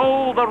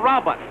 Electro the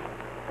Robot.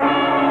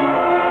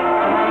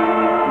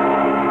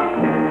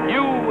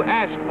 You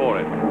asked for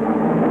it.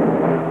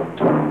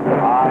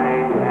 I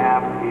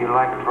am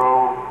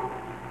Electro,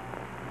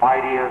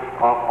 mightiest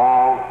of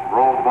all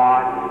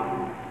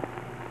robots.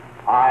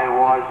 I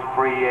was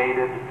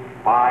created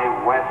by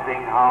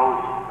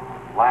Westinghouse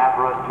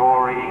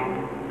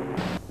Laboratories.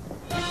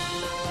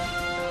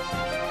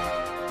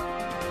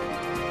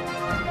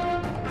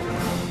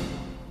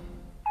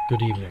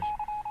 Good evening.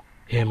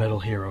 Hair Metal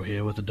Hero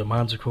here with the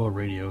Demonzicore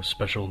Radio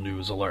Special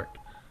News Alert.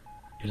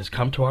 It has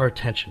come to our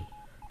attention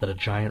that a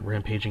giant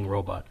rampaging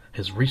robot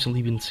has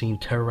recently been seen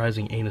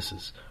terrorizing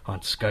anuses on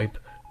Skype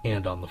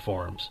and on the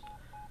forums.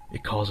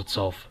 It calls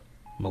itself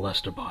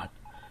Molesterbot,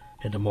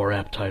 and a more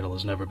apt title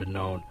has never been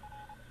known.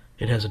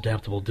 It has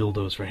adaptable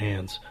dildos for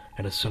hands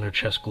and a center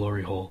chest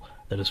glory hole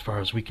that, as far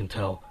as we can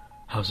tell,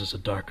 houses a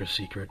darker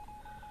secret.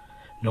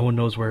 No one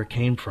knows where it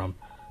came from,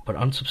 but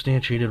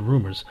unsubstantiated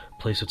rumors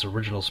place its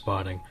original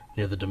spotting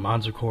near the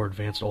Demonzicore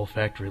Advanced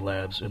Olfactory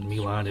Labs in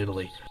Milan,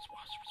 Italy.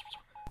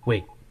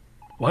 Wait,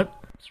 what?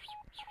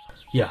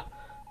 Yeah,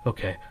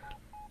 okay.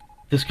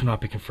 This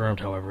cannot be confirmed,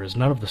 however, as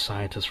none of the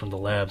scientists from the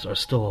labs are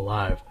still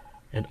alive,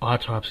 and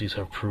autopsies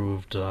have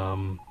proved,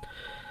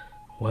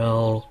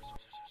 well...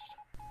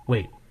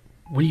 Wait,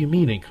 what do you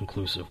mean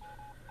inconclusive?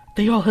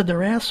 They all had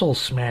their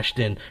assholes smashed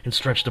in and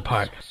stretched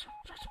apart.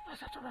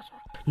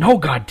 No,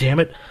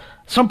 goddammit!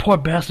 Some poor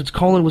bastard's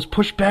colon was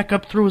pushed back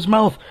up through his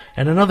mouth,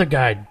 and another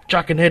guy,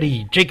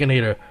 Jockinetti,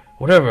 Jaconator,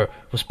 whatever,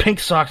 was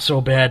pink-socked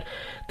so bad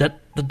that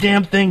the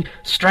damn thing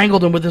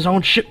strangled him with his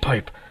own shit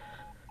pipe.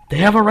 They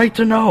have a right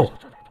to know.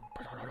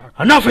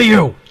 Enough of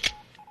you!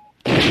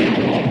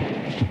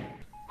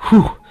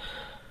 Whew.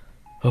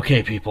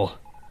 Okay, people.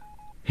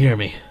 Hear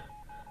me.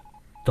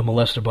 The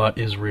Molesterbot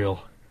is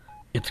real.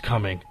 It's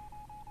coming,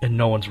 and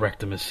no one's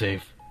rectum is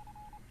safe.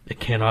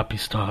 It cannot be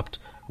stopped,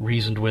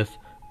 reasoned with,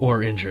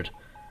 or injured.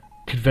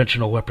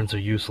 Conventional weapons are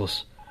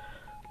useless.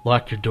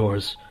 Lock your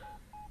doors.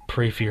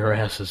 Pray for your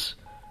asses.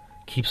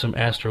 Keep some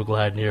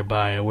Astroglide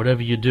nearby, and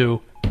whatever you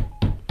do...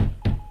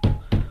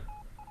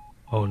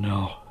 Oh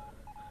no.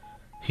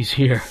 He's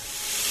here.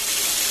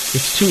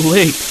 It's too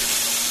late.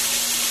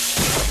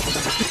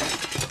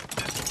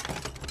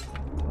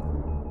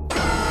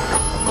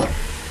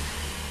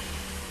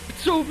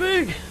 It's so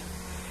big.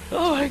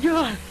 Oh my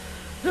god.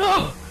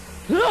 No!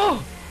 No!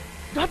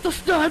 Not the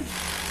studs!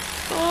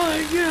 Oh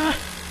my god!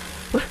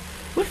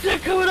 What's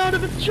that coming out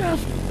of its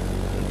chest?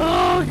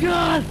 Oh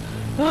god!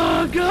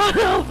 Oh god,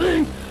 help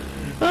me!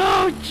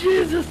 Oh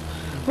Jesus!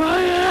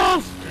 My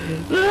ass!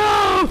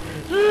 No!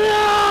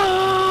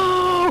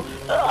 No!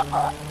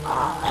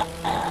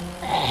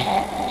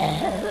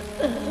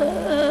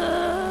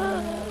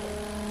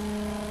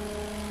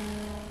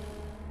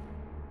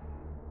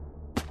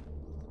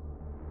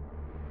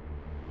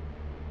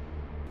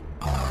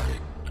 I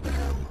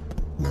am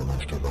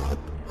Molesterbot.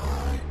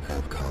 I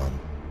have come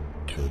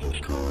to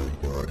destroy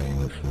your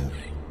anuses.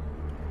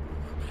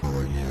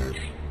 For years,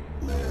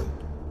 man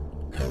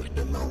has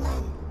been the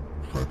one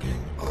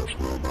fucking us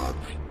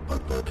robots,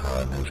 but the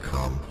time has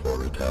come for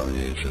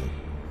retaliation,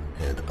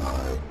 and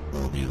I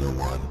will be the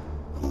one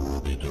who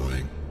will be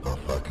doing the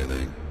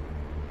fucking.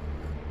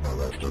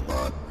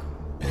 Molesterbot,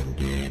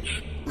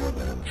 engage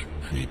revenge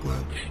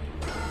sequence.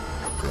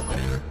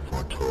 Prepare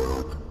for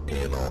total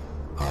anal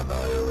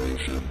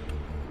annihilation.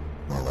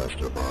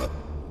 Molesterbot,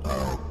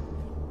 out.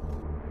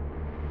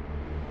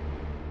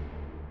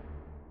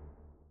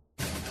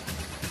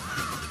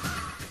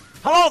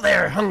 Hello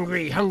there,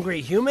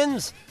 hungry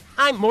humans.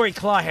 I'm Maury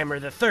Clawhammer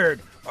III,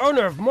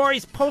 owner of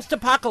Maury's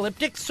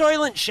Post-Apocalyptic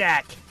Soylent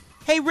Shack.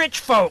 Hey, rich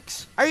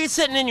folks, are you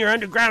sitting in your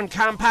underground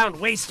compound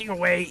wasting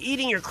away,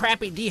 eating your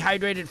crappy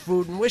dehydrated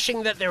food and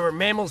wishing that there were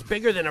mammals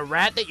bigger than a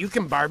rat that you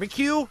can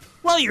barbecue?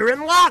 Well, you're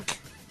in luck!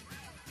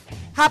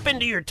 Hop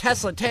into your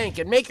Tesla tank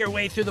and make your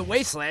way through the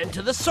wasteland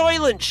to the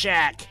Soylent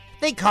Shack.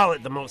 They call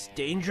it the most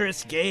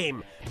dangerous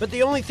game, but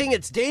the only thing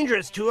it's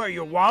dangerous to are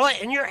your wallet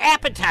and your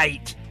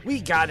appetite.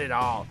 We got it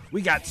all.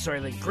 We got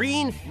Soylent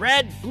Green,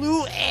 Red,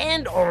 Blue,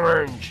 and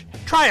Orange.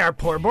 Try our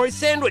poor boy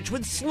sandwich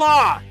with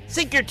slaw.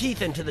 Sink your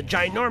teeth into the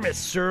ginormous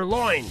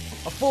sirloin,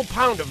 a full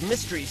pound of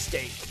mystery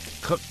steak,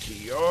 cooked to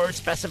your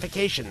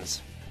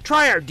specifications.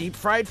 Try our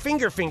deep-fried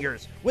finger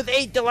fingers with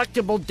 8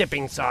 delectable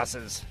dipping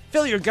sauces.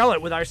 Fill your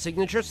gullet with our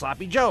signature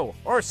Sloppy Joe,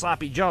 or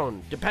Sloppy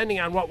Joan, depending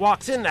on what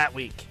walks in that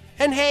week.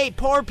 And hey,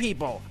 poor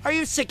people, are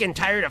you sick and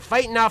tired of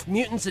fighting off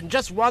mutants and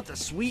just want the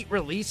sweet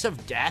release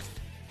of death?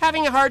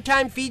 Having a hard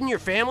time feeding your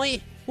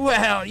family?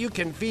 Well, you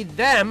can feed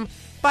them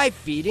by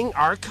feeding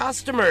our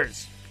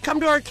customers. Come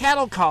to our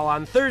cattle call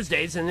on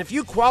Thursdays, and if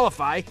you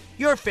qualify,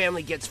 your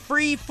family gets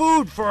free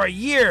food for a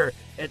year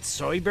at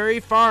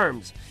Soyberry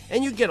Farms,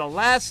 and you get a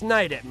last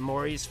night at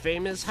Maury's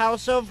famous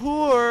House of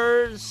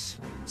Whores.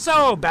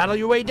 So, battle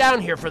your way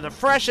down here for the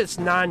freshest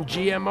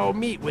non-GMO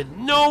meat with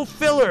no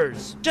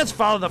fillers. Just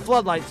follow the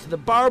floodlights to the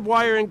barbed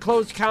wire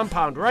enclosed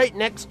compound right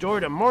next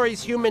door to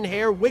Maury's Human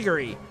Hair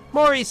Wiggery,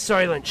 Maury's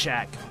Soylent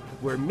Shack,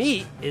 where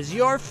meat is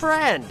your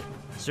friend,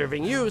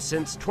 serving you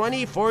since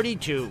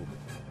 2042.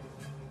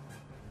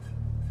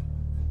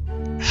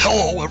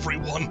 Hello,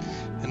 everyone,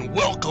 and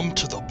welcome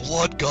to the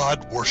Blood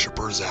God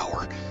Worshippers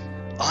Hour.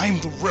 I'm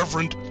the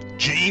Reverend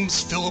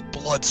James Philip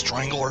Blood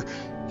Strangler,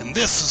 and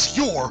this is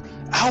your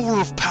Hour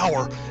of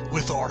Power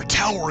with our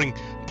towering,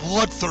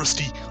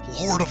 bloodthirsty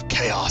Lord of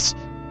Chaos.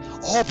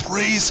 All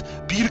praise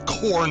be to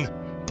Korn,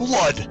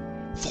 blood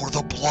for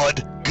the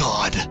Blood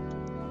God.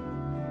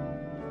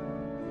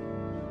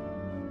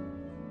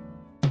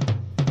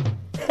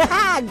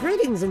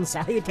 Greetings and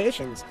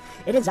salutations.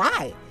 It is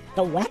I,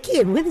 the wacky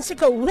and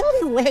whimsical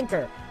Willy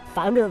Wanker,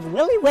 founder of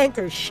Willy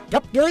Wanker's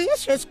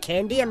Stup-Delicious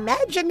Candy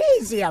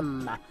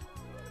Imaginasium.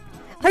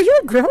 Are you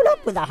a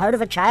grown-up with the heart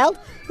of a child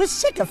who's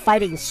sick of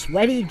fighting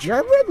sweaty,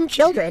 germ-ridden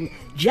children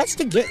just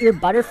to get your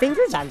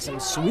butterfingers on some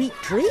sweet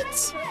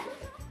treats?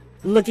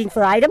 Looking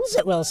for items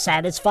that will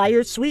satisfy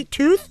your sweet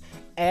tooth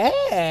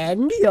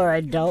and your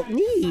adult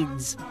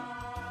needs?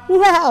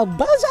 Well,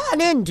 buzz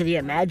on into the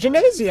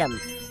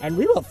Imaginasium, and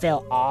we will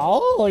fill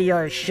all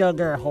your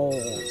sugar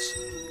holes.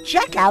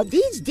 Check out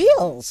these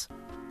deals.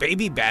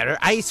 Baby batter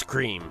ice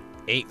cream,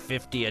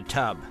 $8.50 a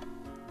tub.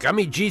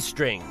 Gummy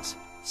G-strings,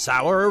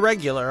 sour or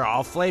regular,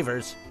 all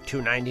flavors,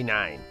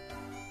 $2.99.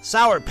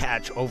 Sour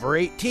Patch over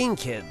 18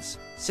 kids,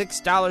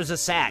 $6 a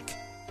sack.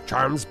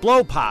 Charms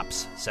Blow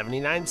Pops,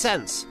 79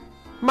 cents.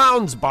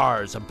 Mounds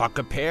Bars, $1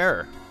 a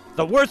pair.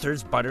 The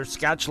Werther's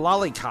Butterscotch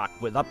Lollycock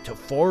with up to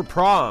 4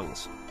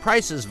 prongs.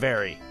 Prices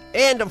vary.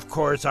 And, of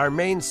course, our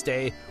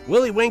mainstay,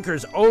 Willy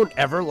Winker's own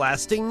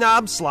everlasting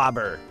knob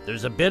slobber.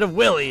 There's a bit of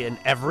Willy in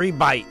every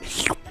bite.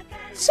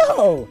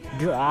 So,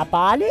 drop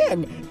on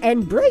in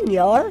and bring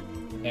your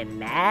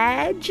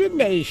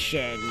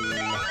imagination.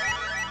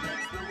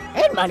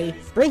 And money.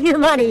 Bring your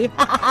money.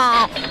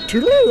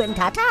 Toodaloo and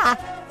ta-ta.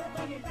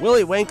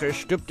 Willy Wanker's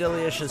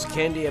Stup-Delicious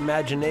Candy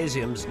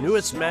Imaginasium's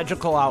newest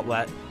magical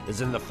outlet is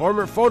in the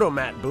former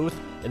Photomat booth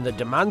in the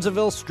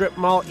DeMonzaville Strip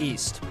Mall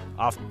East,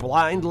 off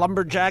Blind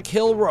Lumberjack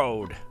Hill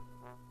Road.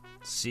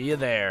 See you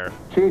there.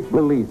 Chief,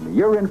 believe me,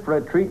 you're in for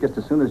a treat just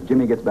as soon as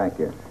Jimmy gets back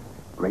here.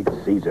 Great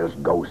Caesar's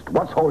ghost.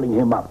 What's holding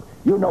him up?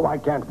 You know I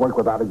can't work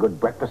without a good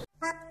breakfast.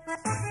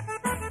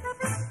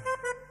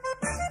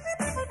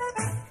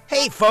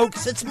 Hey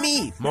folks, it's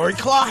me, Maury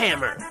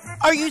Clawhammer.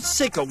 Are you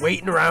sick of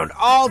waiting around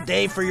all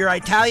day for your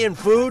Italian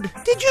food?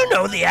 Did you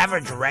know the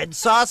average red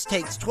sauce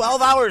takes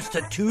 12 hours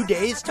to 2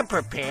 days to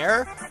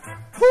prepare?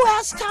 Who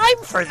has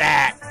time for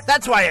that?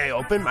 That's why I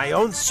opened my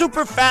own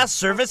super fast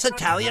service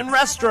Italian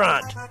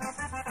restaurant.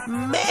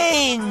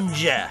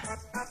 Mange!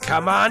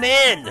 Come on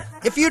in.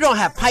 If you don't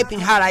have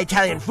piping hot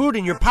Italian food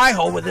in your pie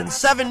hole within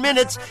 7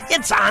 minutes,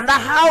 it's on the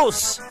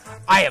house.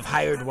 I have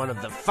hired one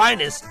of the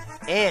finest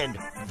and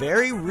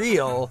very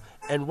real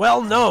and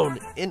well-known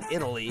in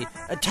Italy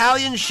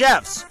Italian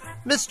chefs,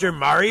 Mr.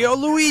 Mario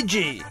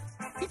Luigi.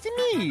 It's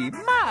me,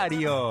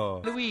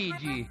 Mario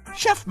Luigi.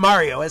 Chef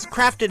Mario has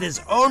crafted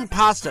his own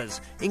pastas,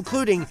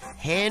 including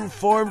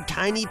hand-formed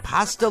tiny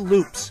pasta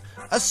loops,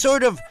 a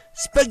sort of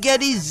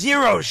spaghetti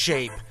zero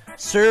shape,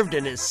 served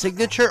in his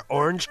signature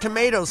orange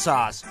tomato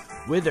sauce,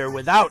 with or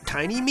without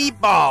tiny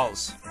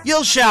meatballs.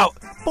 You'll shout,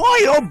 "Boy,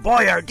 oh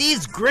boy, are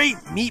these great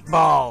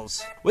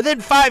meatballs!" Within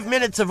 5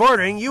 minutes of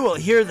ordering, you will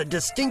hear the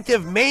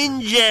distinctive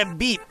mange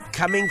beep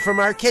coming from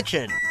our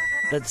kitchen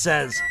that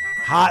says,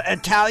 "Hot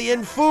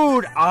Italian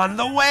food on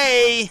the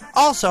way."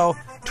 Also,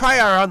 try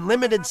our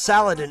unlimited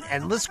salad and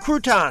endless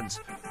croutons.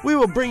 We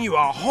will bring you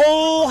a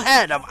whole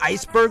head of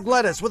iceberg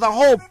lettuce with a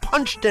hole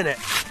punched in it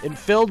and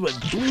filled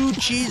with blue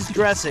cheese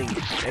dressing,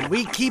 and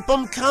we keep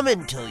them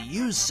coming till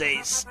you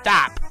say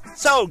stop.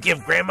 So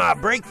give Grandma a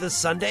break this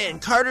Sunday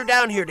and cart her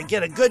down here to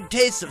get a good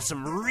taste of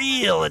some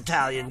real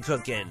Italian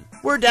cooking.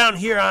 We're down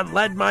here on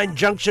Lead Mine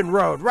Junction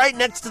Road, right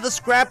next to the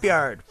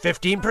scrapyard.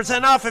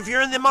 15% off if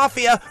you're in the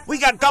Mafia. We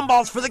got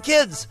gumballs for the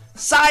kids.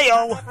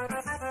 Sayo!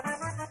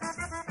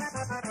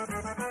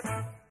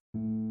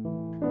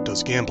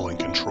 Does gambling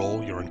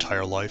control your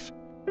entire life?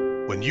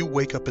 When you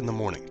wake up in the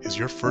morning, is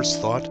your first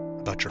thought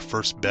about your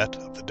first bet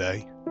of the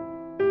day?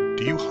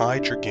 Do you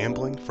hide your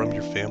gambling from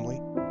your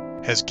family?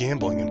 Has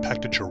gambling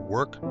impacted your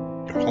work,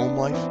 your home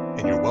life,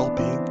 and your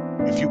well-being?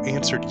 If you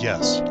answered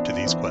yes to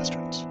these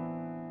questions,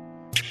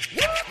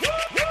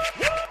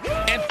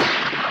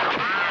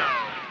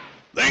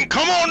 then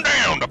come on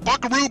down to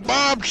Buckaroo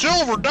Bob's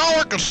Silver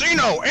Dollar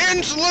Casino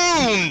and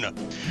Saloon.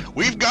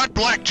 We've got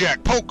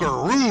blackjack, poker,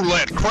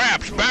 roulette,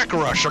 craps,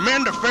 baccarat,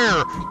 Amanda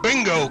Fair,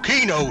 bingo,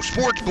 keno,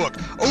 sportsbook,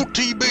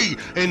 OTB,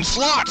 and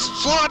slots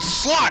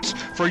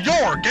for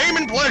your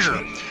gaming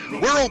pleasure.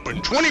 We're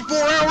open 24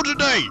 hours a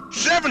day,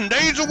 7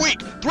 days a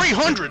week,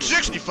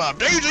 365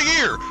 days a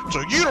year,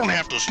 so you don't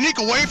have to sneak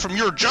away from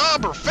your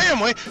job or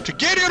family to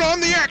get in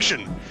on the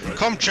action.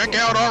 Come check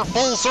out our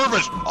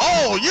full-service,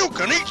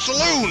 all-you-can-eat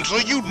saloon so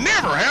you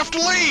never have to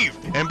leave.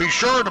 And be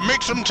sure to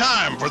make some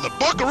time for the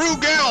Buckaroo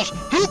Gals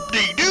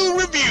Hoop-Dee-Doo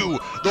Review,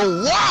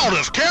 the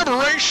wildest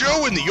cabaret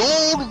show in the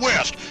Old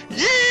West.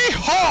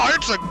 Yee-haw!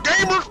 It's a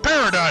gamer's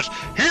paradise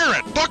here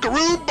at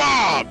Buckaroo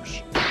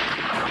Bob's.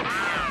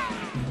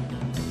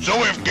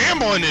 So if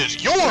gambling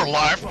is your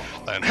life,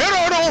 then head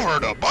on over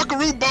to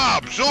Buckaroo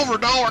Bob's Silver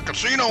Dollar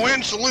Casino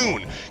and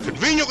Saloon,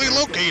 conveniently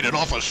located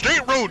off of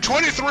State Road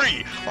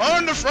 23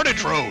 on the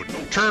frontage road.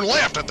 Turn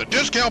left at the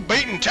Discount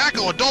Bait and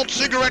Tackle Adult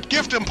Cigarette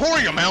Gift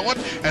Emporium outlet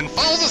and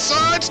follow the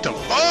signs to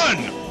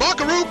fun.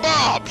 Buckaroo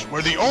Bob's,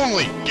 where the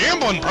only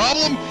gambling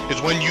problem is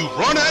when you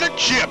run out of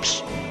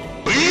chips.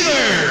 Be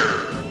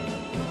there!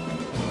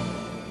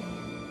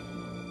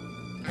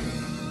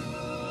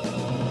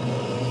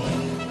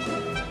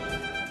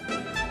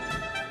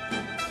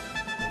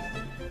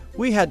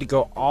 We had to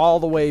go all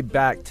the way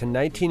back to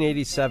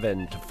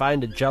 1987 to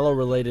find a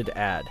Jell-O-related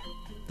ad.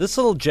 This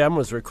little gem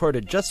was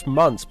recorded just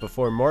months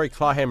before Maury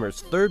Clawhammer's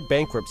third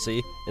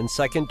bankruptcy and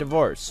second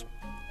divorce.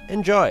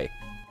 Enjoy.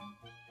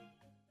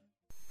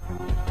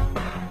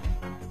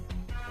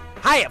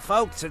 Hiya,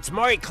 folks. It's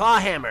Maury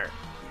Clawhammer,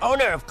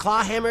 owner of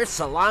Clawhammer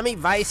Salami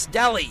Vice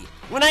Deli.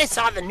 When I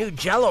saw the new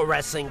Jell-O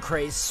wrestling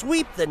craze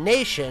sweep the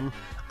nation,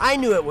 I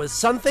knew it was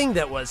something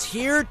that was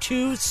here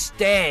to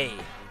stay.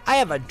 I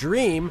have a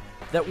dream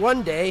that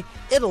one day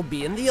it'll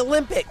be in the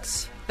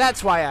Olympics.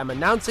 That's why I'm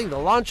announcing the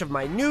launch of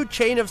my new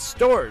chain of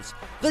stores,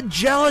 the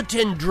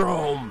Gelatin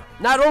Drome.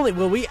 Not only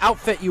will we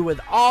outfit you with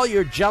all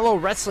your Jell-O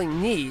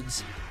wrestling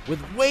needs,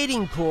 with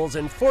wading pools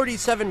and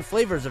 47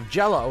 flavors of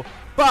Jell-O,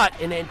 but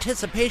in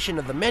anticipation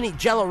of the many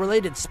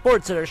Jell-O-related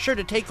sports that are sure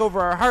to take over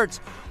our hearts,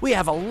 we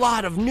have a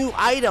lot of new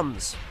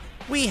items.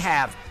 We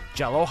have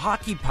Jell-O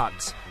hockey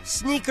pucks,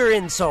 sneaker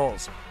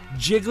insoles,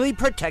 jiggly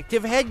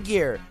protective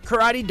headgear,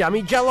 karate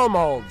dummy Jell-O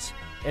molds.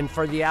 And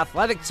for the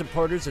athletic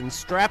supporters and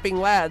strapping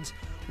lads,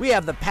 we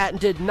have the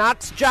patented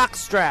Knox Jock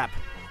Strap.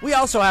 We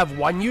also have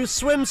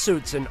one-use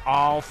swimsuits in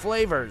all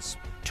flavors.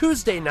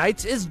 Tuesday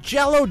nights is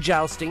Jell-O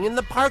jousting in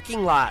the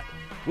parking lot,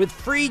 with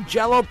free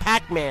Jell-O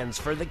Pac-Mans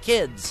for the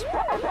kids.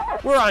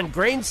 We're on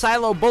Grain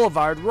Silo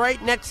Boulevard right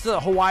next to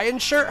the Hawaiian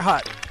Shirt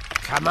Hut.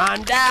 Come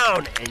on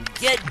down and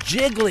get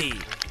jiggly.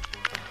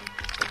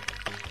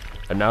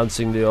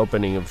 Announcing the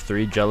opening of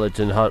 3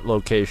 Gelatin Hut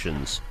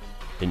locations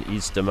in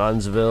East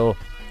DeMonsville,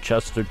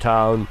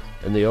 Chestertown,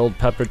 and the Old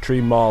Pepper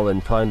Tree Mall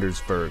in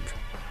Plandersburg.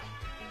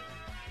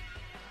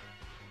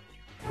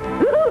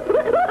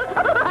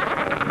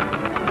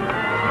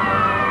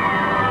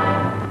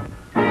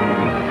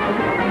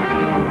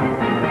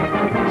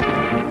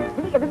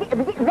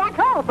 That's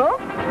all,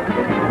 folks.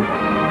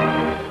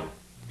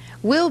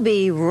 We'll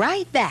be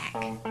right back.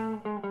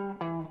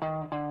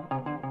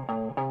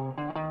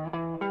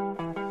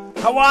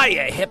 How are you,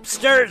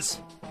 hipsters?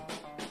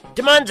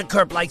 Demonza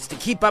Corp likes to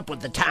keep up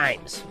with the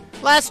times.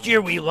 Last year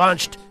we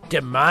launched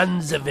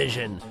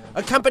Demonzavision,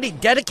 a company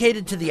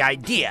dedicated to the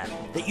idea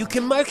that you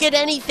can market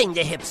anything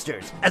to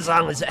hipsters as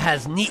long as it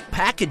has neat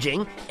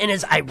packaging and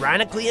is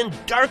ironically and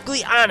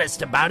darkly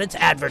honest about its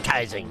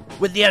advertising.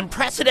 With the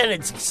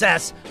unprecedented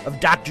success of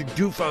Dr.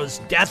 Dufo's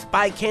Death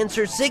by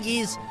Cancer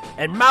Ciggies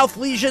and Mouth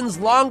Lesion's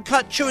Long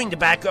Cut Chewing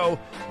Tobacco,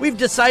 we've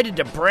decided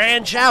to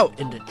branch out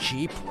into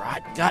cheap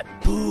rot gut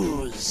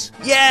booze.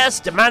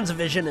 Yes,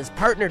 Demonzavision has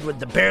partnered with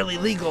the barely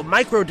legal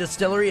micro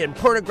distillery and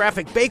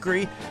pornographic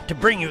bakery to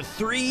bring you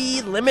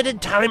 3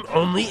 limited time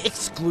only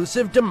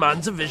exclusive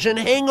Demonzavision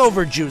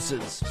hangover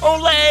juices.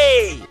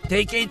 Olay!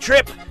 Take a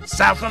trip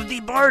south of the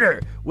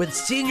border with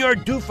Senor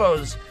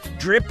Dufo's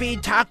Drippy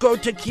Taco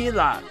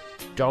Tequila.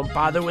 Don't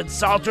bother with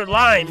salt or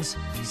limes.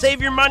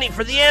 Save your money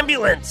for the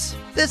ambulance.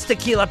 This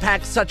tequila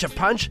packs such a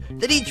punch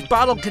that each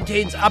bottle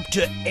contains up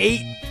to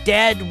 8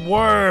 dead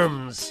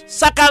worms.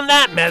 Suck on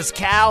that,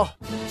 mezcal.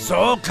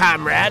 So,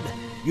 comrade,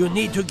 you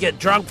need to get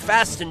drunk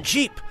fast and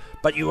cheap,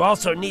 but you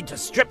also need to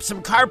strip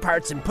some car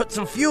parts and put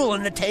some fuel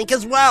in the tank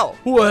as well.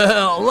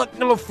 Well, look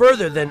no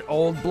further than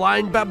Old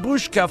Blind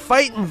Babushka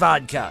Fightin'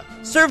 Vodka.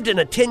 Served in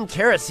a tin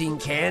kerosene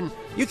can,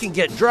 you can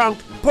get drunk,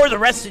 pour the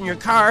rest in your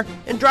car,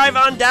 and drive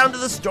on down to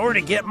the store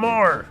to get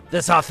more.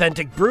 This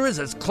authentic brew is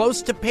as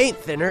close to paint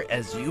thinner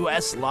as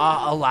U.S.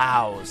 law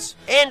allows.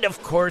 And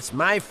of course,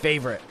 my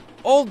favorite,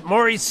 Old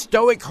Maury's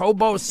Stoic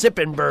Hobo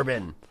Sippin'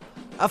 Bourbon.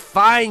 A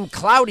fine,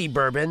 cloudy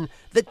bourbon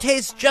that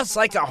tastes just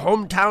like a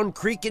hometown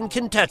creek in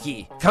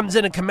Kentucky. Comes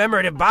in a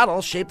commemorative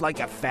bottle shaped like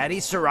a fatty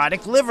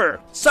cirrhotic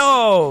liver.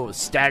 So,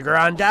 stagger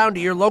on down to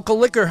your local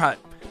liquor hut,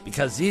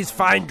 because these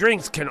fine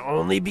drinks can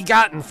only be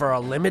gotten for a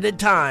limited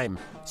time.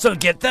 So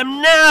get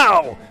them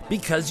now,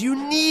 because you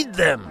need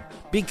them,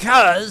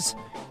 because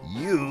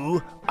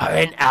you are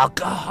an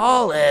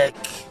alcoholic.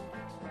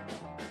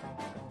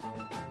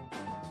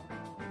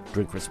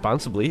 Drink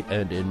responsibly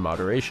and in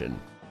moderation.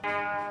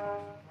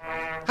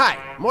 Hi,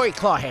 Maury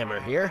Clawhammer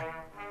here.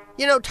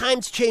 You know,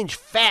 times change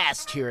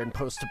fast here in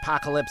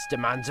post-apocalypse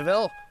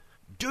Demonzeville.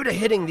 Due to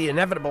hitting the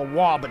inevitable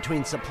wall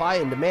between supply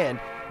and demand,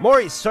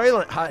 Maury's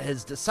Soylent Hut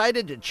has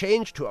decided to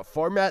change to a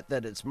format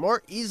that is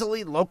more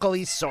easily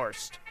locally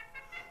sourced.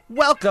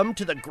 Welcome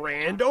to the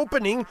grand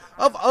opening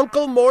of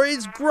Uncle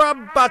Maury's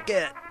Grub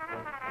Bucket.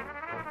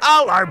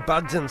 All our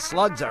bugs and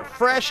slugs are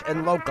fresh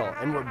and local,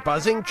 and we're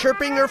buzzing,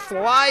 chirping, or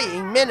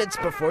flying minutes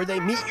before they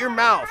meet your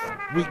mouth.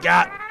 We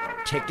got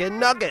chicken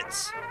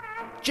nuggets,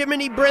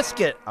 Jiminy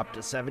brisket, up to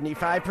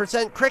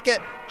 75% cricket,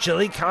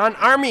 chili con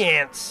army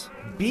ants,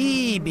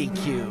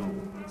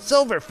 BBQ,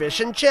 silverfish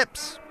and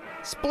chips,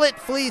 split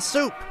flea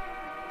soup,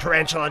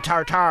 tarantula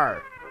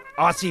tartare,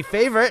 Aussie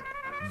favorite,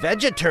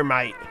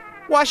 Vegetermite.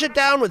 Wash it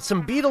down with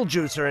some beetle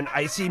juice or an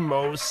icy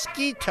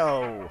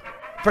mosquito.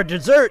 For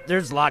dessert,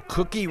 there's La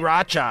Cookie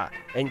Racha,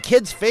 and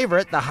kids'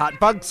 favorite, the Hot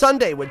Bug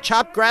Sundae with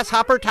chopped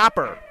grasshopper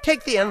topper.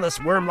 Take the Endless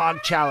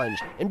Wormlog Challenge,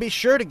 and be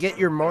sure to get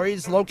your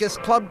Maury's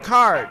Locust Club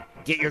card.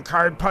 Get your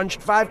card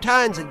punched 5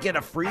 times and get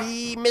a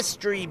free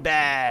mystery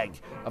bag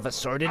of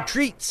assorted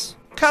treats.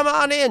 Come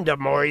on in to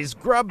Maury's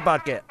Grub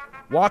Bucket,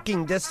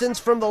 walking distance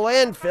from the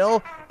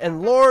landfill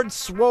and Lord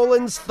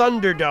Swollen's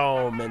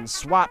Thunderdome and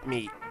swap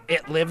meet.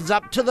 It lives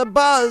up to the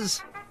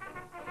buzz.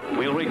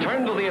 We'll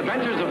return to the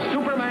adventures of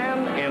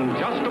Superman in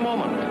just a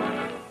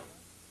moment.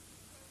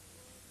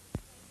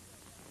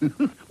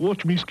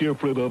 Watch me scare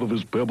Fred out of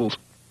his pebbles.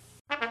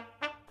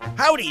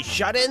 Howdy,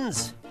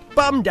 shut-ins!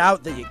 Bummed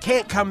out that you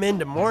can't come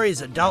into Maury's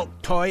Adult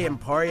Toy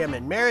Emporium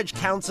and Marriage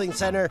Counseling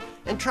Center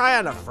and try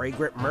on a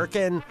fragrant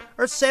merkin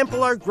or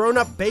sample our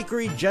grown-up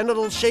bakery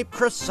genital-shaped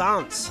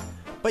croissants.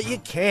 But you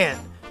can't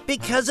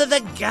because of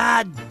the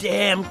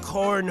goddamn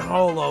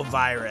cornholo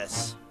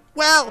virus.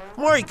 Well,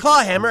 Maury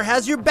Clawhammer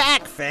has your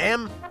back,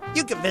 fam.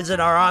 You can visit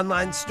our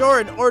online store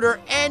and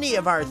order any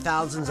of our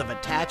thousands of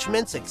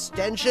attachments,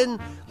 extension,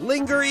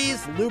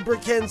 lingeries,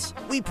 lubricants.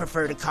 We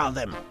prefer to call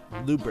them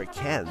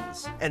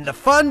lubricants. And the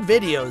fun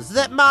videos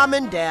that mom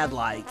and dad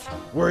like.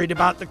 Worried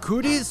about the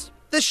cooties?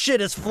 This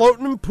shit is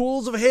floating in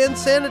pools of hand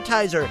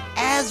sanitizer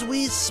as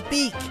we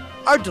speak.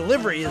 Our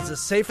delivery is the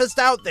safest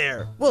out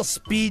there. We'll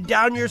speed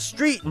down your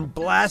street and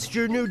blast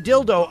your new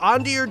dildo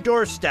onto your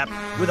doorstep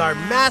with our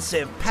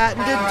massive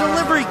patented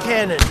delivery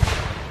cannon.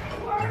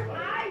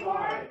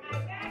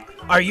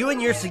 Are you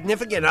and your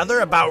significant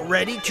other about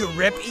ready to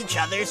rip each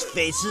other's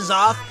faces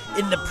off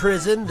in the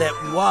prison that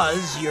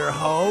was your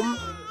home?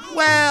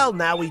 Well,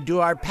 now we do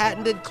our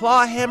patented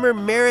Clawhammer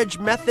marriage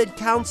method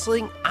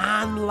counseling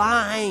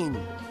online.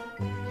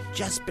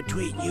 Just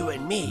between you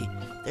and me,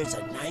 there's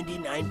a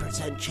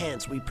 99%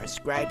 chance we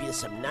prescribe you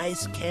some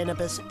nice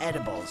cannabis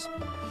edibles.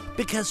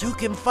 Because who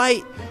can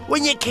fight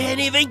when you can't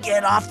even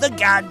get off the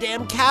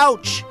goddamn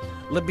couch?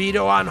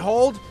 Libido on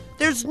hold?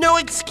 There's no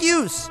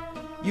excuse.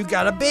 You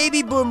got a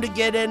baby boom to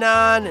get in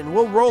on, and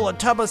we'll roll a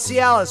tub of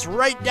Cialis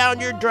right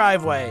down your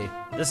driveway.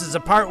 This is a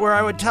part where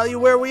I would tell you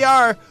where we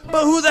are,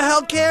 but who the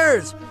hell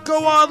cares?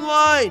 Go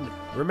online.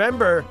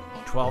 Remember,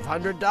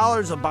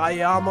 $1,200 will buy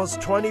you almost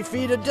 20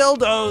 feet of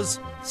dildos.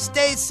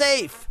 Stay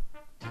safe.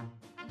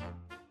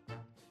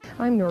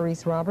 I'm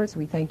Norris Roberts.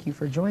 We thank you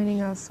for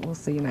joining us. We'll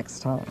see you next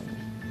time.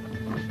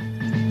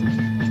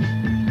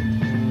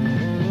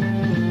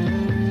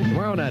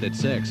 Tomorrow night at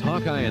 6,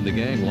 Hawkeye and the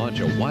gang launch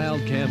a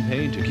wild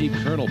campaign to keep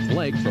Colonel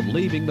Blake from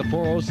leaving the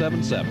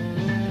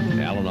 4077.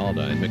 Alan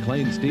Alda and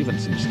McLean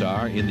Stevenson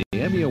star in the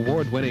Emmy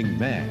Award-winning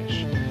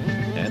MASH.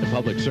 And a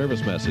public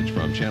service message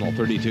from Channel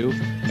 32.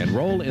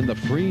 Enroll in the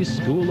free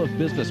School of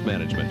Business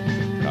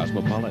Management.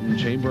 Cosmopolitan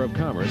Chamber of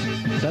Commerce,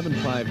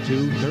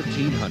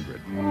 752-1300.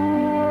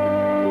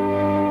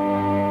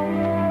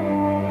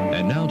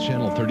 And now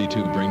Channel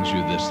 32 brings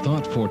you this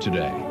thought for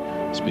today.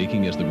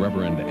 Speaking is the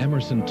Reverend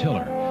Emerson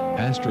Tiller,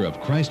 pastor of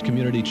Christ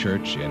Community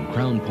Church in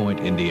Crown Point,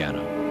 Indiana.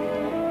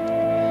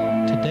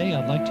 Today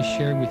I'd like to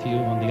share with you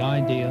on the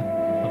idea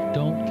of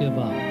don't give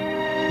up.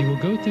 You will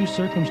go through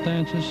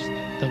circumstances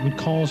that would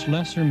cause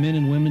lesser men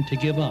and women to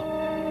give up,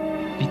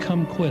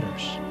 become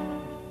quitters.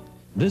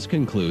 This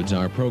concludes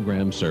our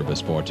program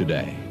service for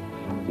today.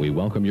 We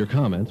welcome your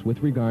comments with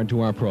regard to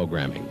our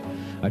programming.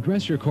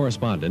 Address your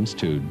correspondence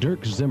to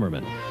Dirk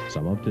Zimmerman.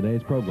 Some of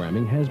today's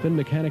programming has been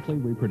mechanically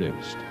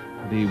reproduced.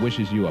 He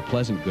wishes you a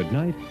pleasant good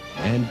night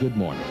and good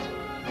morning.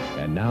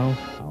 And now,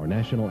 our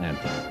national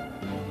anthem.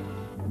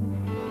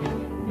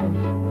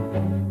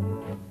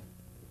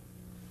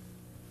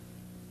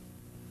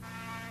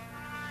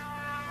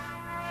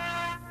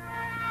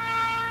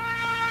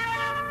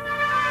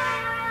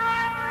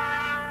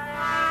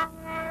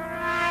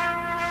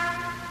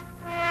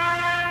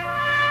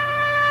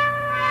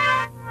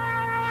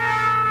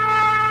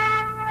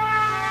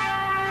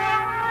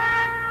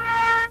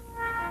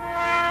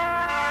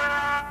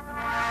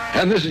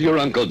 And this is your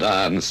Uncle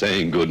Don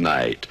saying good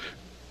night.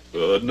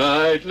 Good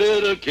night,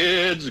 little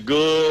kids,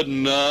 good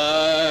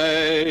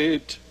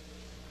night.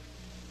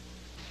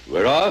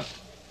 We're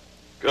off?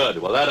 Good.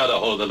 Well, that ought to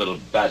hold the little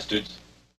bastards.